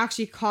they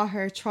actually caught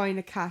her trying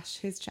to cash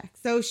his check.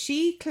 So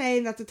she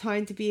claimed at the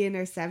time to be in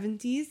her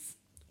 70s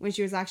when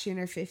she was actually in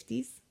her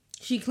 50s.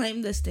 She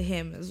claimed this to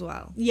him as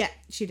well. Yeah,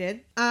 she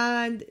did.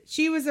 And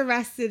she was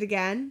arrested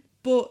again,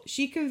 but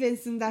she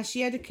convinced him that she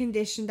had a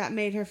condition that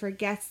made her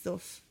forget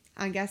stuff.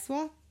 And guess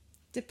what?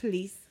 The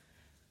police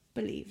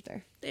believed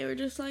her. They were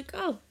just like,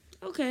 oh,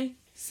 okay.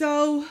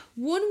 So,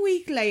 1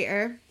 week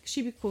later,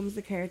 she becomes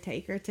the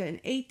caretaker to an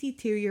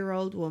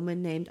 82-year-old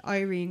woman named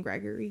Irene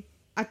Gregory.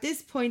 At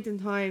this point in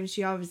time,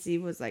 she obviously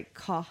was like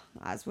caught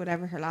as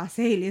whatever her last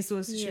alias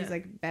was. She was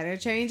like, better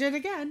change it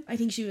again. I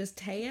think she was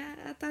Taya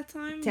at that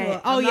time.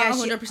 Taya. Oh yeah,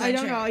 100% I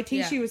don't know. I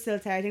think she was still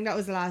Taya. I think that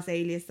was the last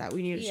alias that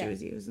we knew that she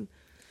was using.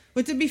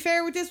 But to be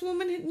fair with this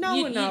woman, no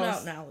one knows.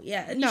 You don't know.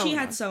 Yeah, she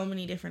had so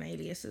many different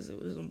aliases.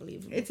 It was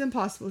unbelievable. It's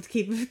impossible to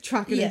keep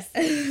track of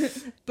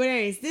this. But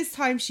anyways, this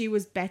time she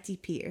was Betty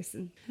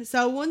Pearson.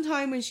 So one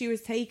time when she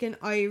was taking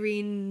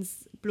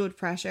Irene's blood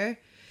pressure,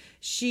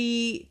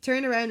 she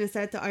turned around and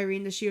said to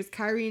Irene that she was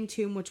carrying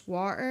too much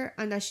water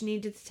and that she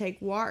needed to take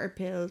water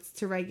pills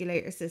to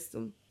regulate her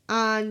system.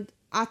 And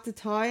at the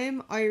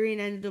time,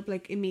 Irene ended up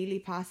like immediately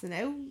passing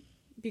out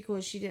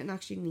because she didn't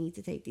actually need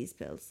to take these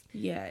pills.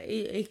 Yeah,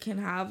 it can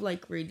have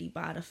like really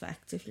bad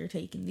effects if you're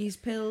taking these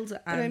pills.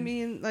 But I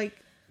mean, like,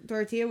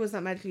 Dorothea was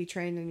not medically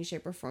trained in any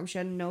shape or form. She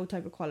had no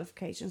type of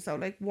qualification. So,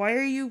 like, why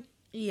are you...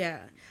 Yeah.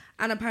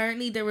 And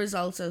apparently there was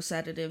also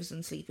sedatives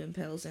and sleeping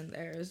pills in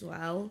there as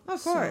well.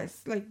 Of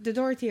course. So, like, the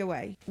Dorothea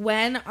way.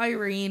 When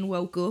Irene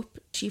woke up,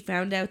 she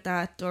found out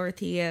that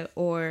Dorothea,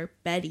 or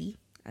Betty,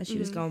 as she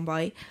was going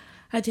by,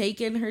 had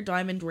taken her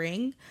diamond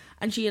ring,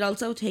 and she had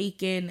also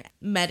taken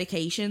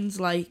medications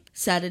like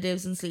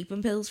sedatives and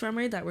sleeping pills from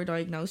her that were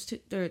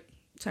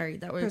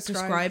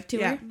prescribed to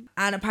her.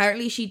 And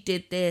apparently she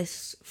did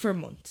this for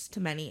months to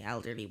many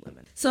elderly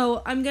women.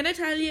 So I'm going to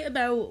tell you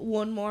about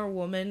one more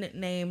woman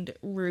named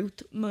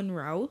Ruth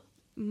Monroe.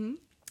 And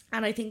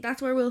I think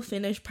that's where we'll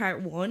finish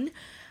part 1.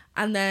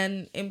 And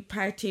then in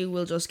part 2,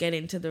 we'll just get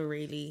into the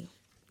really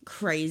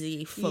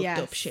crazy fucked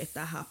up shit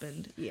that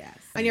happened. Yes.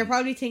 And you're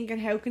probably thinking,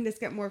 how can this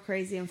get more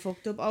crazy and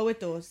fucked up? Oh, it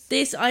does.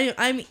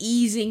 I'm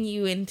easing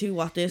you into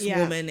what this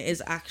woman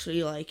is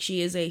actually like.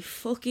 She is a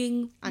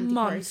fucking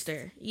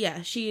monster.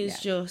 Yeah, she is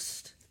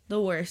just the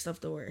worst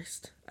of the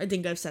worst. I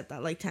think I've said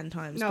that like 10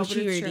 times, but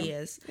she really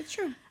is. It's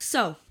true.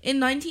 So, in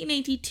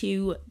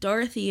 1982,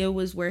 Dorothea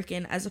was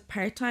working as a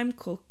part-time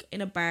cook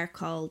in a bar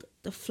called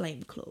the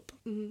Flame Club.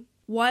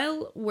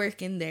 While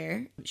working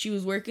there, she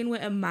was working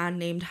with a man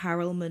named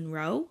Harold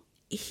Monroe.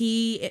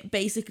 He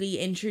basically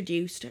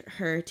introduced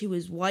her to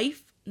his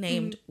wife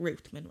named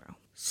Ruth Monroe.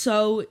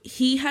 So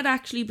he had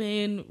actually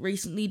been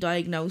recently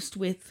diagnosed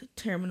with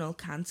terminal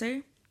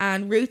cancer.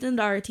 And Ruth and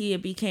Dorothea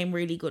became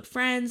really good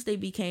friends. They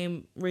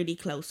became really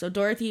close. So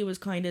Dorothea was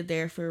kind of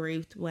there for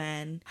Ruth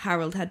when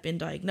Harold had been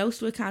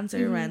diagnosed with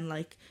cancer, when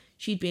like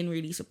she'd been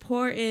really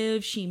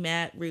supportive. She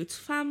met Ruth's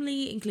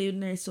family,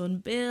 including her son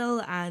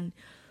Bill, and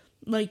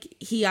like,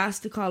 he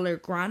asked to call her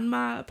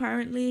grandma,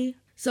 apparently.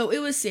 So it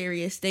was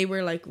serious. They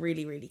were, like,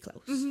 really, really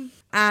close.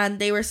 And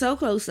they were so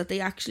close that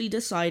they actually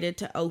decided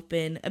to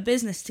open a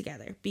business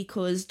together.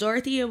 Because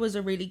Dorothea was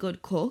a really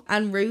good cook.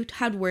 And Ruth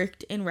had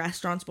worked in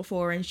restaurants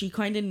before. And she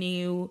kind of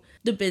knew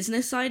the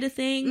business side of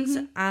things.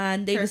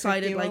 And they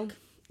decided, like...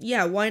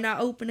 Yeah, why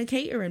not open a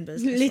catering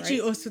business?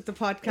 Literally us with the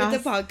podcast.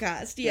 With the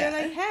podcast, yeah.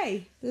 They're like,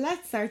 hey,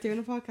 let's start doing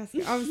a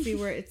podcast. Obviously,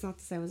 it's not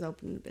the same as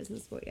opening a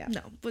business, but yeah.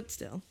 No, but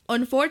still.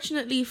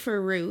 Unfortunately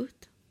for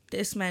Ruth,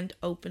 this meant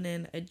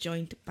opening a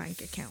joint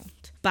bank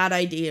account. Bad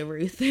idea,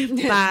 Ruth.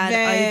 Very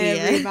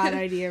bad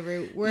idea,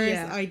 Ruth.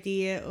 Worst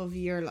idea of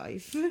your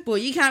life.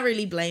 But you can't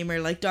really blame her.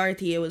 Like,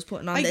 Dorothea was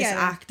putting on this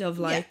act of,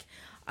 like... Yeah.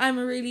 I'm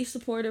a really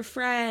supportive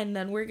friend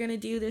and we're going to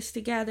do this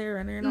together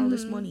and earn all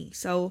this money.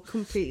 So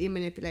completely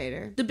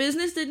manipulator. The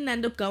business didn't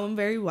end up going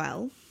very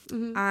well.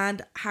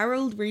 And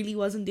Harold really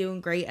wasn't doing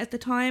great at the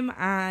time.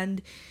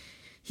 And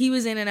he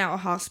was in and out of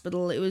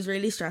hospital. It was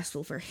really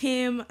stressful for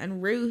him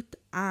and Ruth.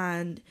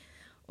 And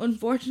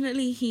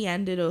unfortunately, he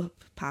ended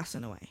up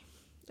passing away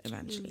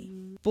eventually.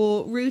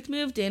 But Ruth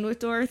moved in with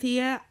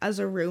Dorothea as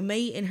a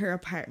roommate in her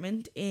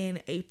apartment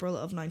in April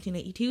of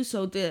 1982.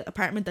 So the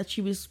apartment that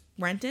she was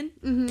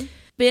renting.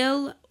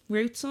 Bill,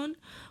 Ruth's son,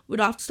 would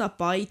often stop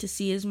by to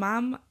see his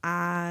mum,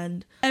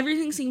 and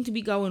everything seemed to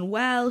be going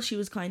well. She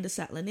was kind of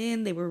settling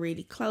in. They were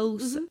really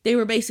close. They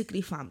were basically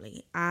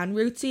family, and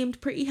Ruth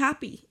seemed pretty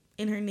happy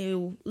in her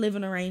new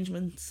living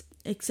arrangements,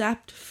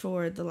 except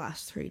for the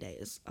last 3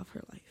 days of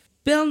her life.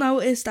 Bill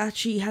noticed that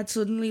she had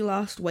suddenly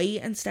lost weight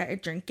and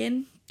started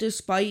drinking,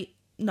 despite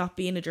not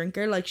being a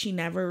drinker. Like, she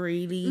never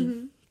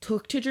really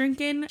took to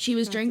drinking. She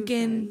was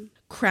drinking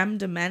creme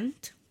de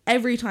menthe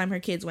every time her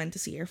kids went to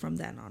see her from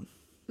then on.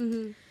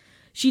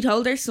 She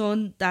told her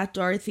son that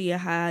Dorothea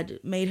had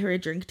made her a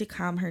drink to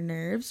calm her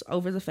nerves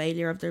over the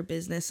failure of their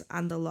business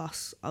and the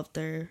loss of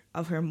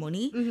her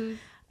money.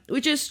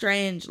 Which is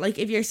strange. Like,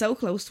 if you're so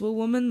close to a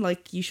woman,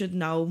 like, you should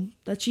know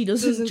that she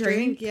doesn't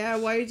drink. Yeah,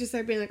 why you just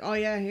start being like, oh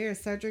yeah, here,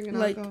 start drinking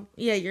like, alcohol.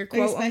 Yeah, you're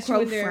quote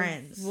unquote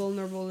friends.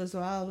 Vulnerable as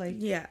well. Like,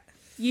 yeah.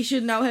 You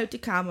should know how to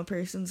calm a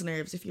person's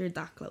nerves if you're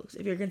that close.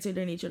 If you're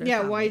considering each other. Yeah,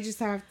 family. why you just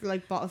have to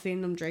like bottle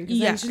feeding them drink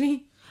essentially. Yeah.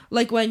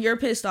 Like, when you're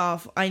pissed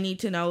off, I need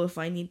to know if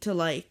I need to,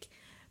 like,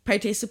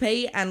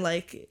 participate and,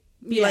 like,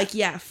 be like,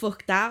 yeah,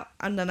 fuck that.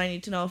 And then I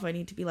need to know if I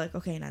need to be like,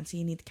 okay, Nancy,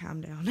 you need to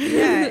calm down.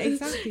 Yeah,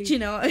 exactly. Do you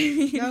know what I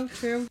mean? No,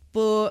 true.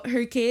 But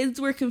her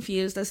kids were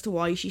confused as to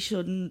why she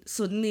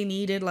suddenly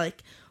needed,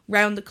 like,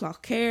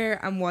 round-the-clock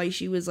care and why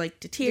she was, like,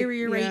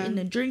 deteriorating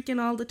and drinking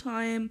all the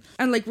time.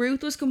 And, like,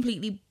 Ruth was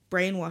completely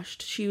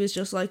brainwashed. She was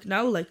just like,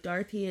 no, like,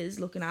 Dorothea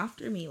is looking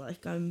after me.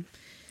 Like, I'm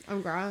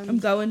grand. I'm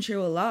going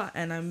through a lot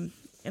and I'm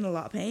in a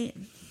lot of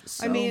pain.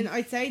 So, I mean,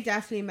 I'd say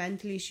definitely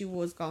mentally she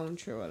was going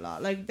through a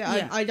lot. Like,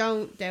 I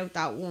don't doubt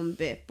that one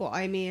bit. But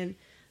I mean,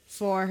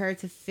 for her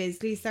to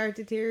physically start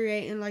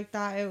deteriorating like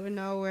that out of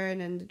nowhere and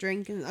then the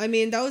drinking, I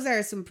mean, those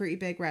are some pretty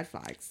big red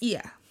flags.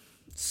 Yeah.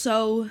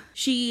 So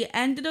she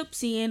ended up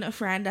seeing a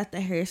friend at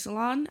the hair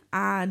salon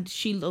and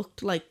she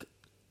looked like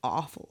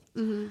awful.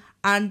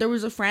 And there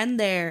was a friend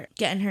there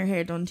getting her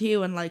hair done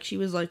too, and like she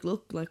was like,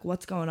 look, like,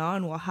 what's going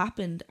on, what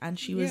happened? And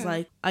she was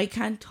like, I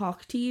can't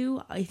talk to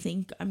you, I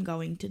think I'm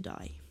going to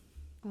die.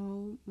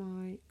 Oh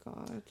my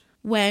god.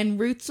 When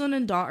Ruth's son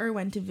and daughter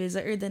went to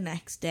visit her the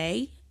next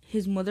day,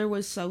 his mother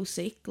was so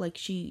sick, like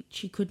she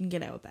couldn't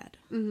get out of bed.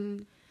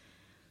 Mm-hmm.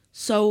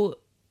 So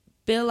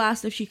Bill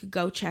asked if she could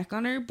go check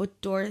on her,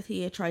 but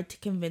Dorothea tried to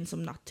convince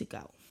him not to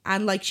go.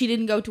 And, like, she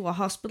didn't go to a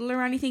hospital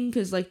or anything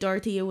because, like,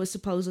 Dorothea was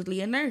supposedly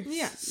a nurse.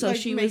 Yeah. So like,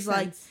 she was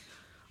like,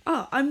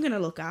 oh, I'm going to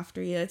look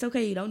after you. It's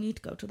okay. You don't need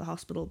to go to the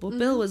hospital. But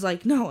Bill was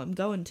like, no, I'm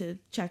going to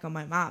check on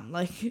my mom.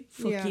 Like,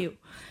 fuck you.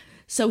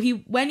 So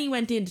when he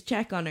went in to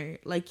check on her,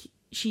 like,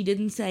 she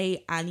didn't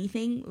say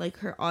anything. Like,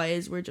 her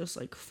eyes were just,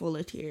 like, full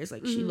of tears.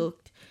 Like, she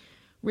looked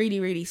really,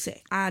 really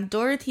sick. And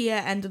Dorothea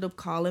ended up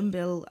calling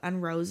Bill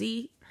and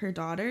Rosie, her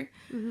daughter,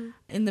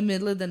 in the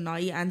middle of the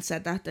night and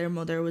said that their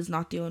mother was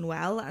not doing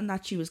well and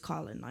that she was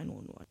calling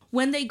 911.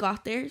 When they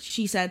got there,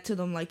 she said to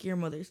them, like, your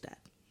mother's dead.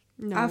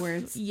 No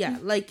words. Yeah,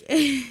 like,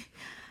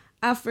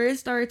 at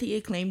first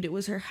Dorothea claimed it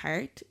was her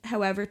heart.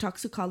 However,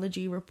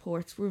 toxicology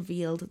reports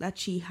revealed that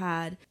she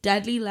had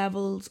deadly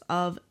levels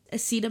of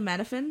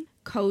acetaminophen,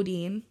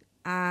 codeine,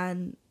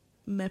 and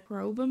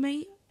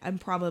meprobamate. I'm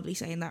probably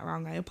saying that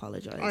wrong. I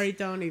apologize. I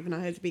don't even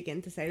know how to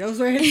begin to say those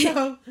words.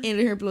 So.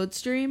 In her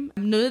bloodstream.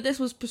 None of this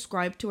was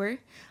prescribed to her,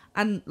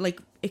 and, like,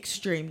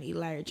 extremely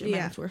large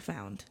amounts were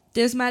found.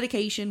 This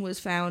medication was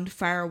found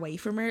far away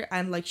from her,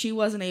 and, like, she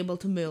wasn't able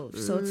to move,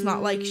 so it's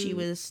not like she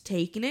was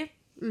taking it.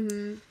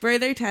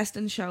 Further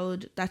testing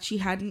showed that she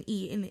hadn't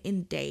eaten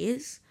in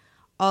days.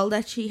 All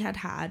that she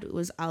had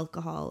was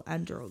alcohol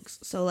and drugs.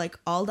 So, like,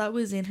 all that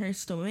was in her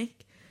stomach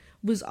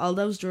was all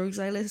those drugs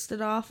I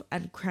listed off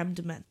and creme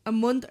de menthe. A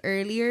month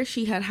earlier,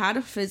 she had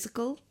a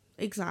physical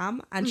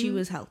exam and she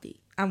was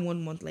healthy. And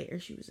 1 month later,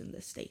 she was in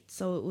this state.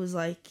 So it was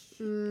like...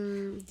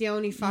 the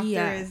only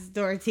factor is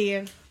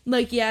Dorothea.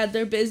 Like, yeah,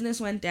 their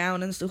business went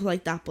down and stuff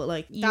like that, but,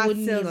 like, you That's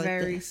wouldn't still be like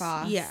very this.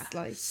 fast. Yeah.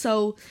 Like,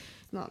 so...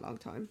 not a long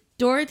time.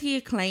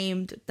 Dorothea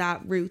claimed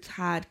that Ruth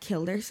had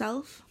killed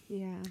herself.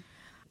 Yeah.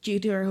 Due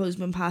to her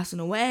husband passing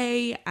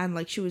away, and,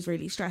 like, she was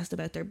really stressed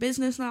about their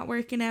business not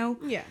working out.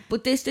 Yeah.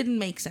 But this didn't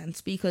make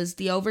sense because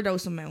the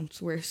overdose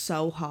amounts were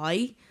so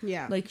high.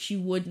 Yeah. Like, she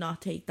would not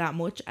take that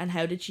much, and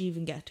how did she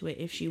even get to it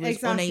if she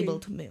was unable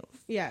to move?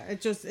 Yeah,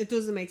 it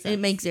doesn't make sense. It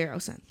makes zero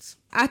sense.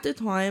 At the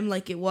time,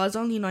 like, it was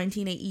only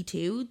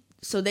 1982,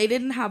 so they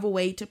didn't have a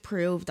way to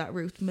prove that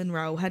Ruth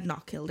Monroe had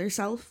not killed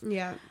herself.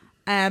 Yeah.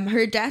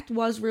 Her death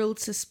was ruled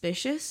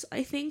suspicious,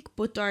 I think,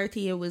 but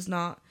Dorothea was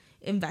not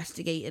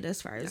investigated as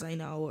far as I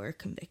know or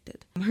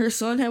convicted. Her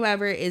son,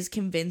 however, is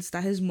convinced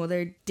that his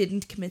mother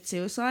didn't commit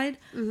suicide,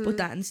 but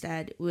that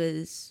instead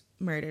was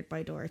murdered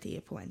by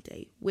Dorothea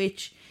Puente,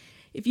 which,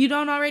 if you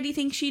don't already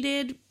think she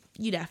did,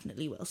 you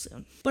definitely will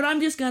soon. But I'm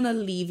just gonna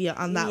leave you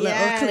on that little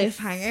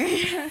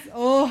cliffhanger.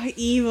 Oh,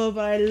 evil,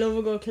 but I love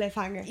a good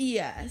cliffhanger.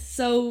 Yeah,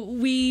 so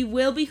we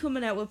will be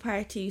coming out with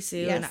part 2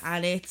 soon,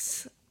 and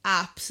it's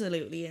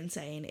absolutely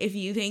insane. If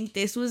you think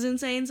this was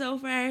insane so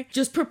far,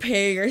 just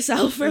prepare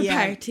yourself for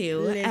part 2.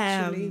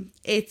 Literally.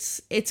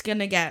 It's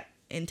gonna get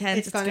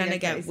intense, it's gonna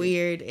get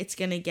weird, it's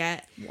gonna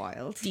get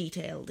wild,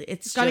 detailed,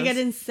 it's gonna get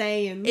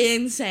insane.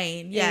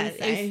 Yeah,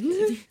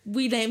 insane.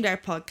 We named our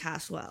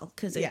podcast well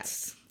because it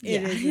is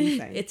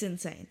insane. It's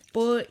insane.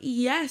 But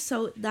yeah,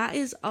 so that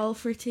is all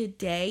for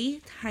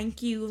today.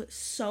 Thank you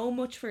so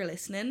much for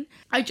listening.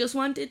 I just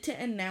wanted to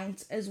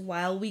announce as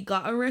well, we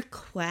got a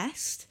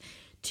request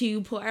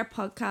to put our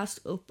podcast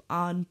up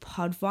on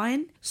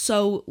Podvine.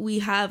 So we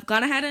have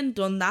gone ahead and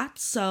done that.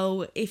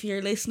 So if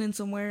you're listening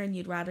somewhere and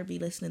you'd rather be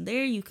listening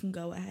there, you can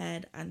go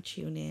ahead and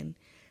tune in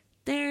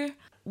there.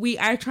 We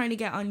are trying to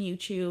get on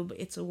YouTube.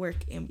 It's a work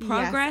in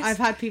progress. Yes, I've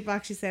had people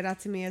actually say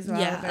that to me as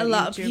well. Yeah, a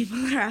lot of people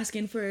are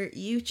asking for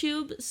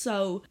YouTube.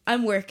 So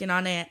I'm working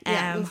on it.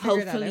 We'll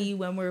hopefully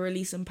when we're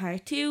releasing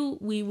part 2,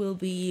 we will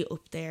be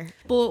up there.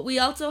 But we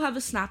also have a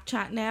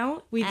Snapchat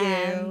now. We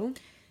do.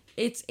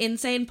 It's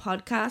Insane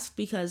Podcast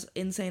because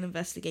Insane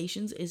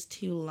Investigations is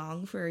too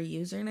long for a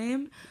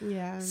username.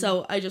 Yeah.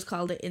 So I just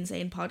called it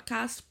Insane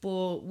Podcast,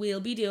 but we'll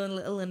be doing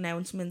little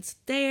announcements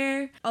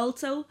there.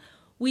 Also,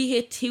 we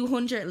hit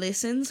 200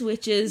 listens,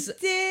 which is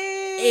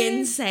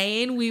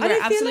insane. We were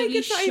absolutely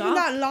it's shocked. not even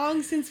that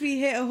long since we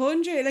hit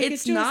 100. Like,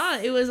 it's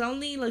not. It was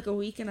only like a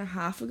week and a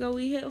half ago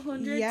we hit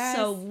 100. Yes.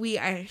 So we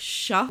are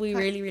shocked. We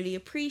really, really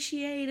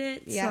appreciate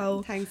it. Yeah.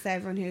 So thanks to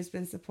everyone who's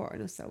been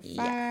supporting us so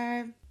far.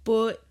 Yeah.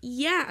 But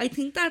yeah, I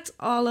think that's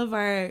all of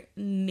our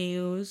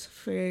news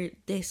for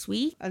this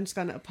week. I'm just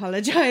going to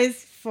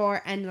apologise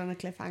for ending on a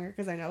cliffhanger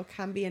because I know it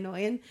can be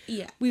annoying.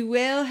 Yeah. We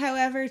will,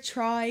 however,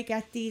 try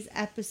get these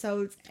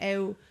episodes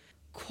out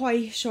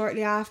quite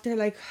shortly after.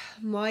 Like,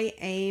 my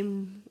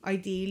aim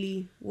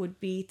ideally would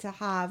be to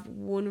have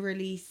one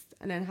released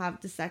and then have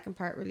the second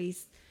part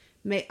released.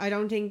 I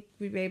don't think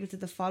we'd be able to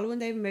the following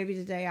day, but maybe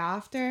the day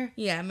after.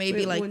 Yeah,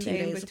 maybe like 2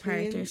 days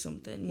apart or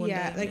something. One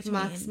day like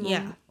maximum.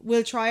 Yeah.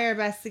 We'll try our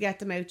best to get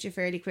them out to you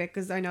fairly quick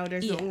because I know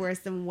there's nothing worse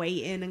than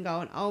waiting and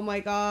going, oh my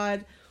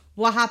God,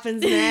 what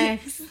happens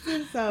next?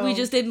 So we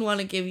just didn't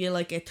want to give you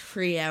like a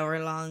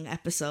 3-hour long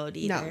episode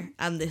either. No.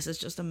 And this is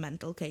just a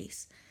mental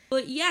case.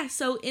 But yeah,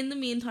 so in the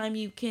meantime,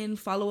 you can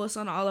follow us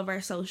on all of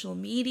our social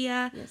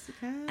media. Yes, you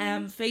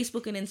can.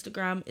 Facebook and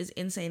Instagram is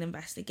Insane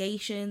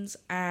Investigations.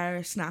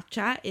 Our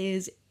Snapchat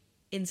is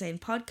Insane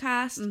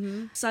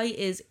Podcast. Site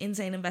is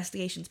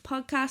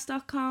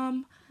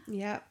insaneinvestigationspodcast.com.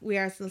 Yeah, we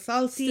are still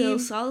salty. Still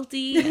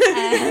salty.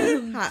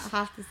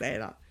 Have to say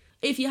that.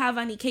 If you have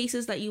any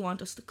cases that you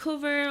want us to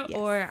cover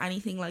or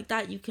anything like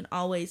that, you can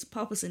always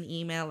pop us an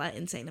email at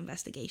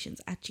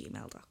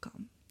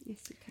insaneinvestigations@gmail.com. Yes,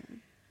 you can.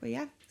 But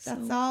yeah,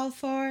 that's all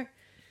for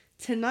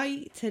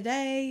tonight,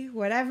 today,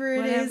 whatever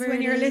it is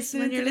when you're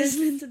listening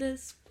to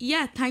this.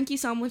 Yeah, thank you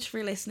so much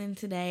for listening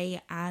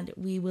today, and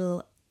we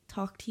will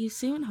talk to you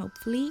soon,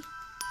 hopefully.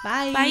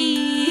 Bye.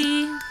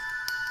 Bye.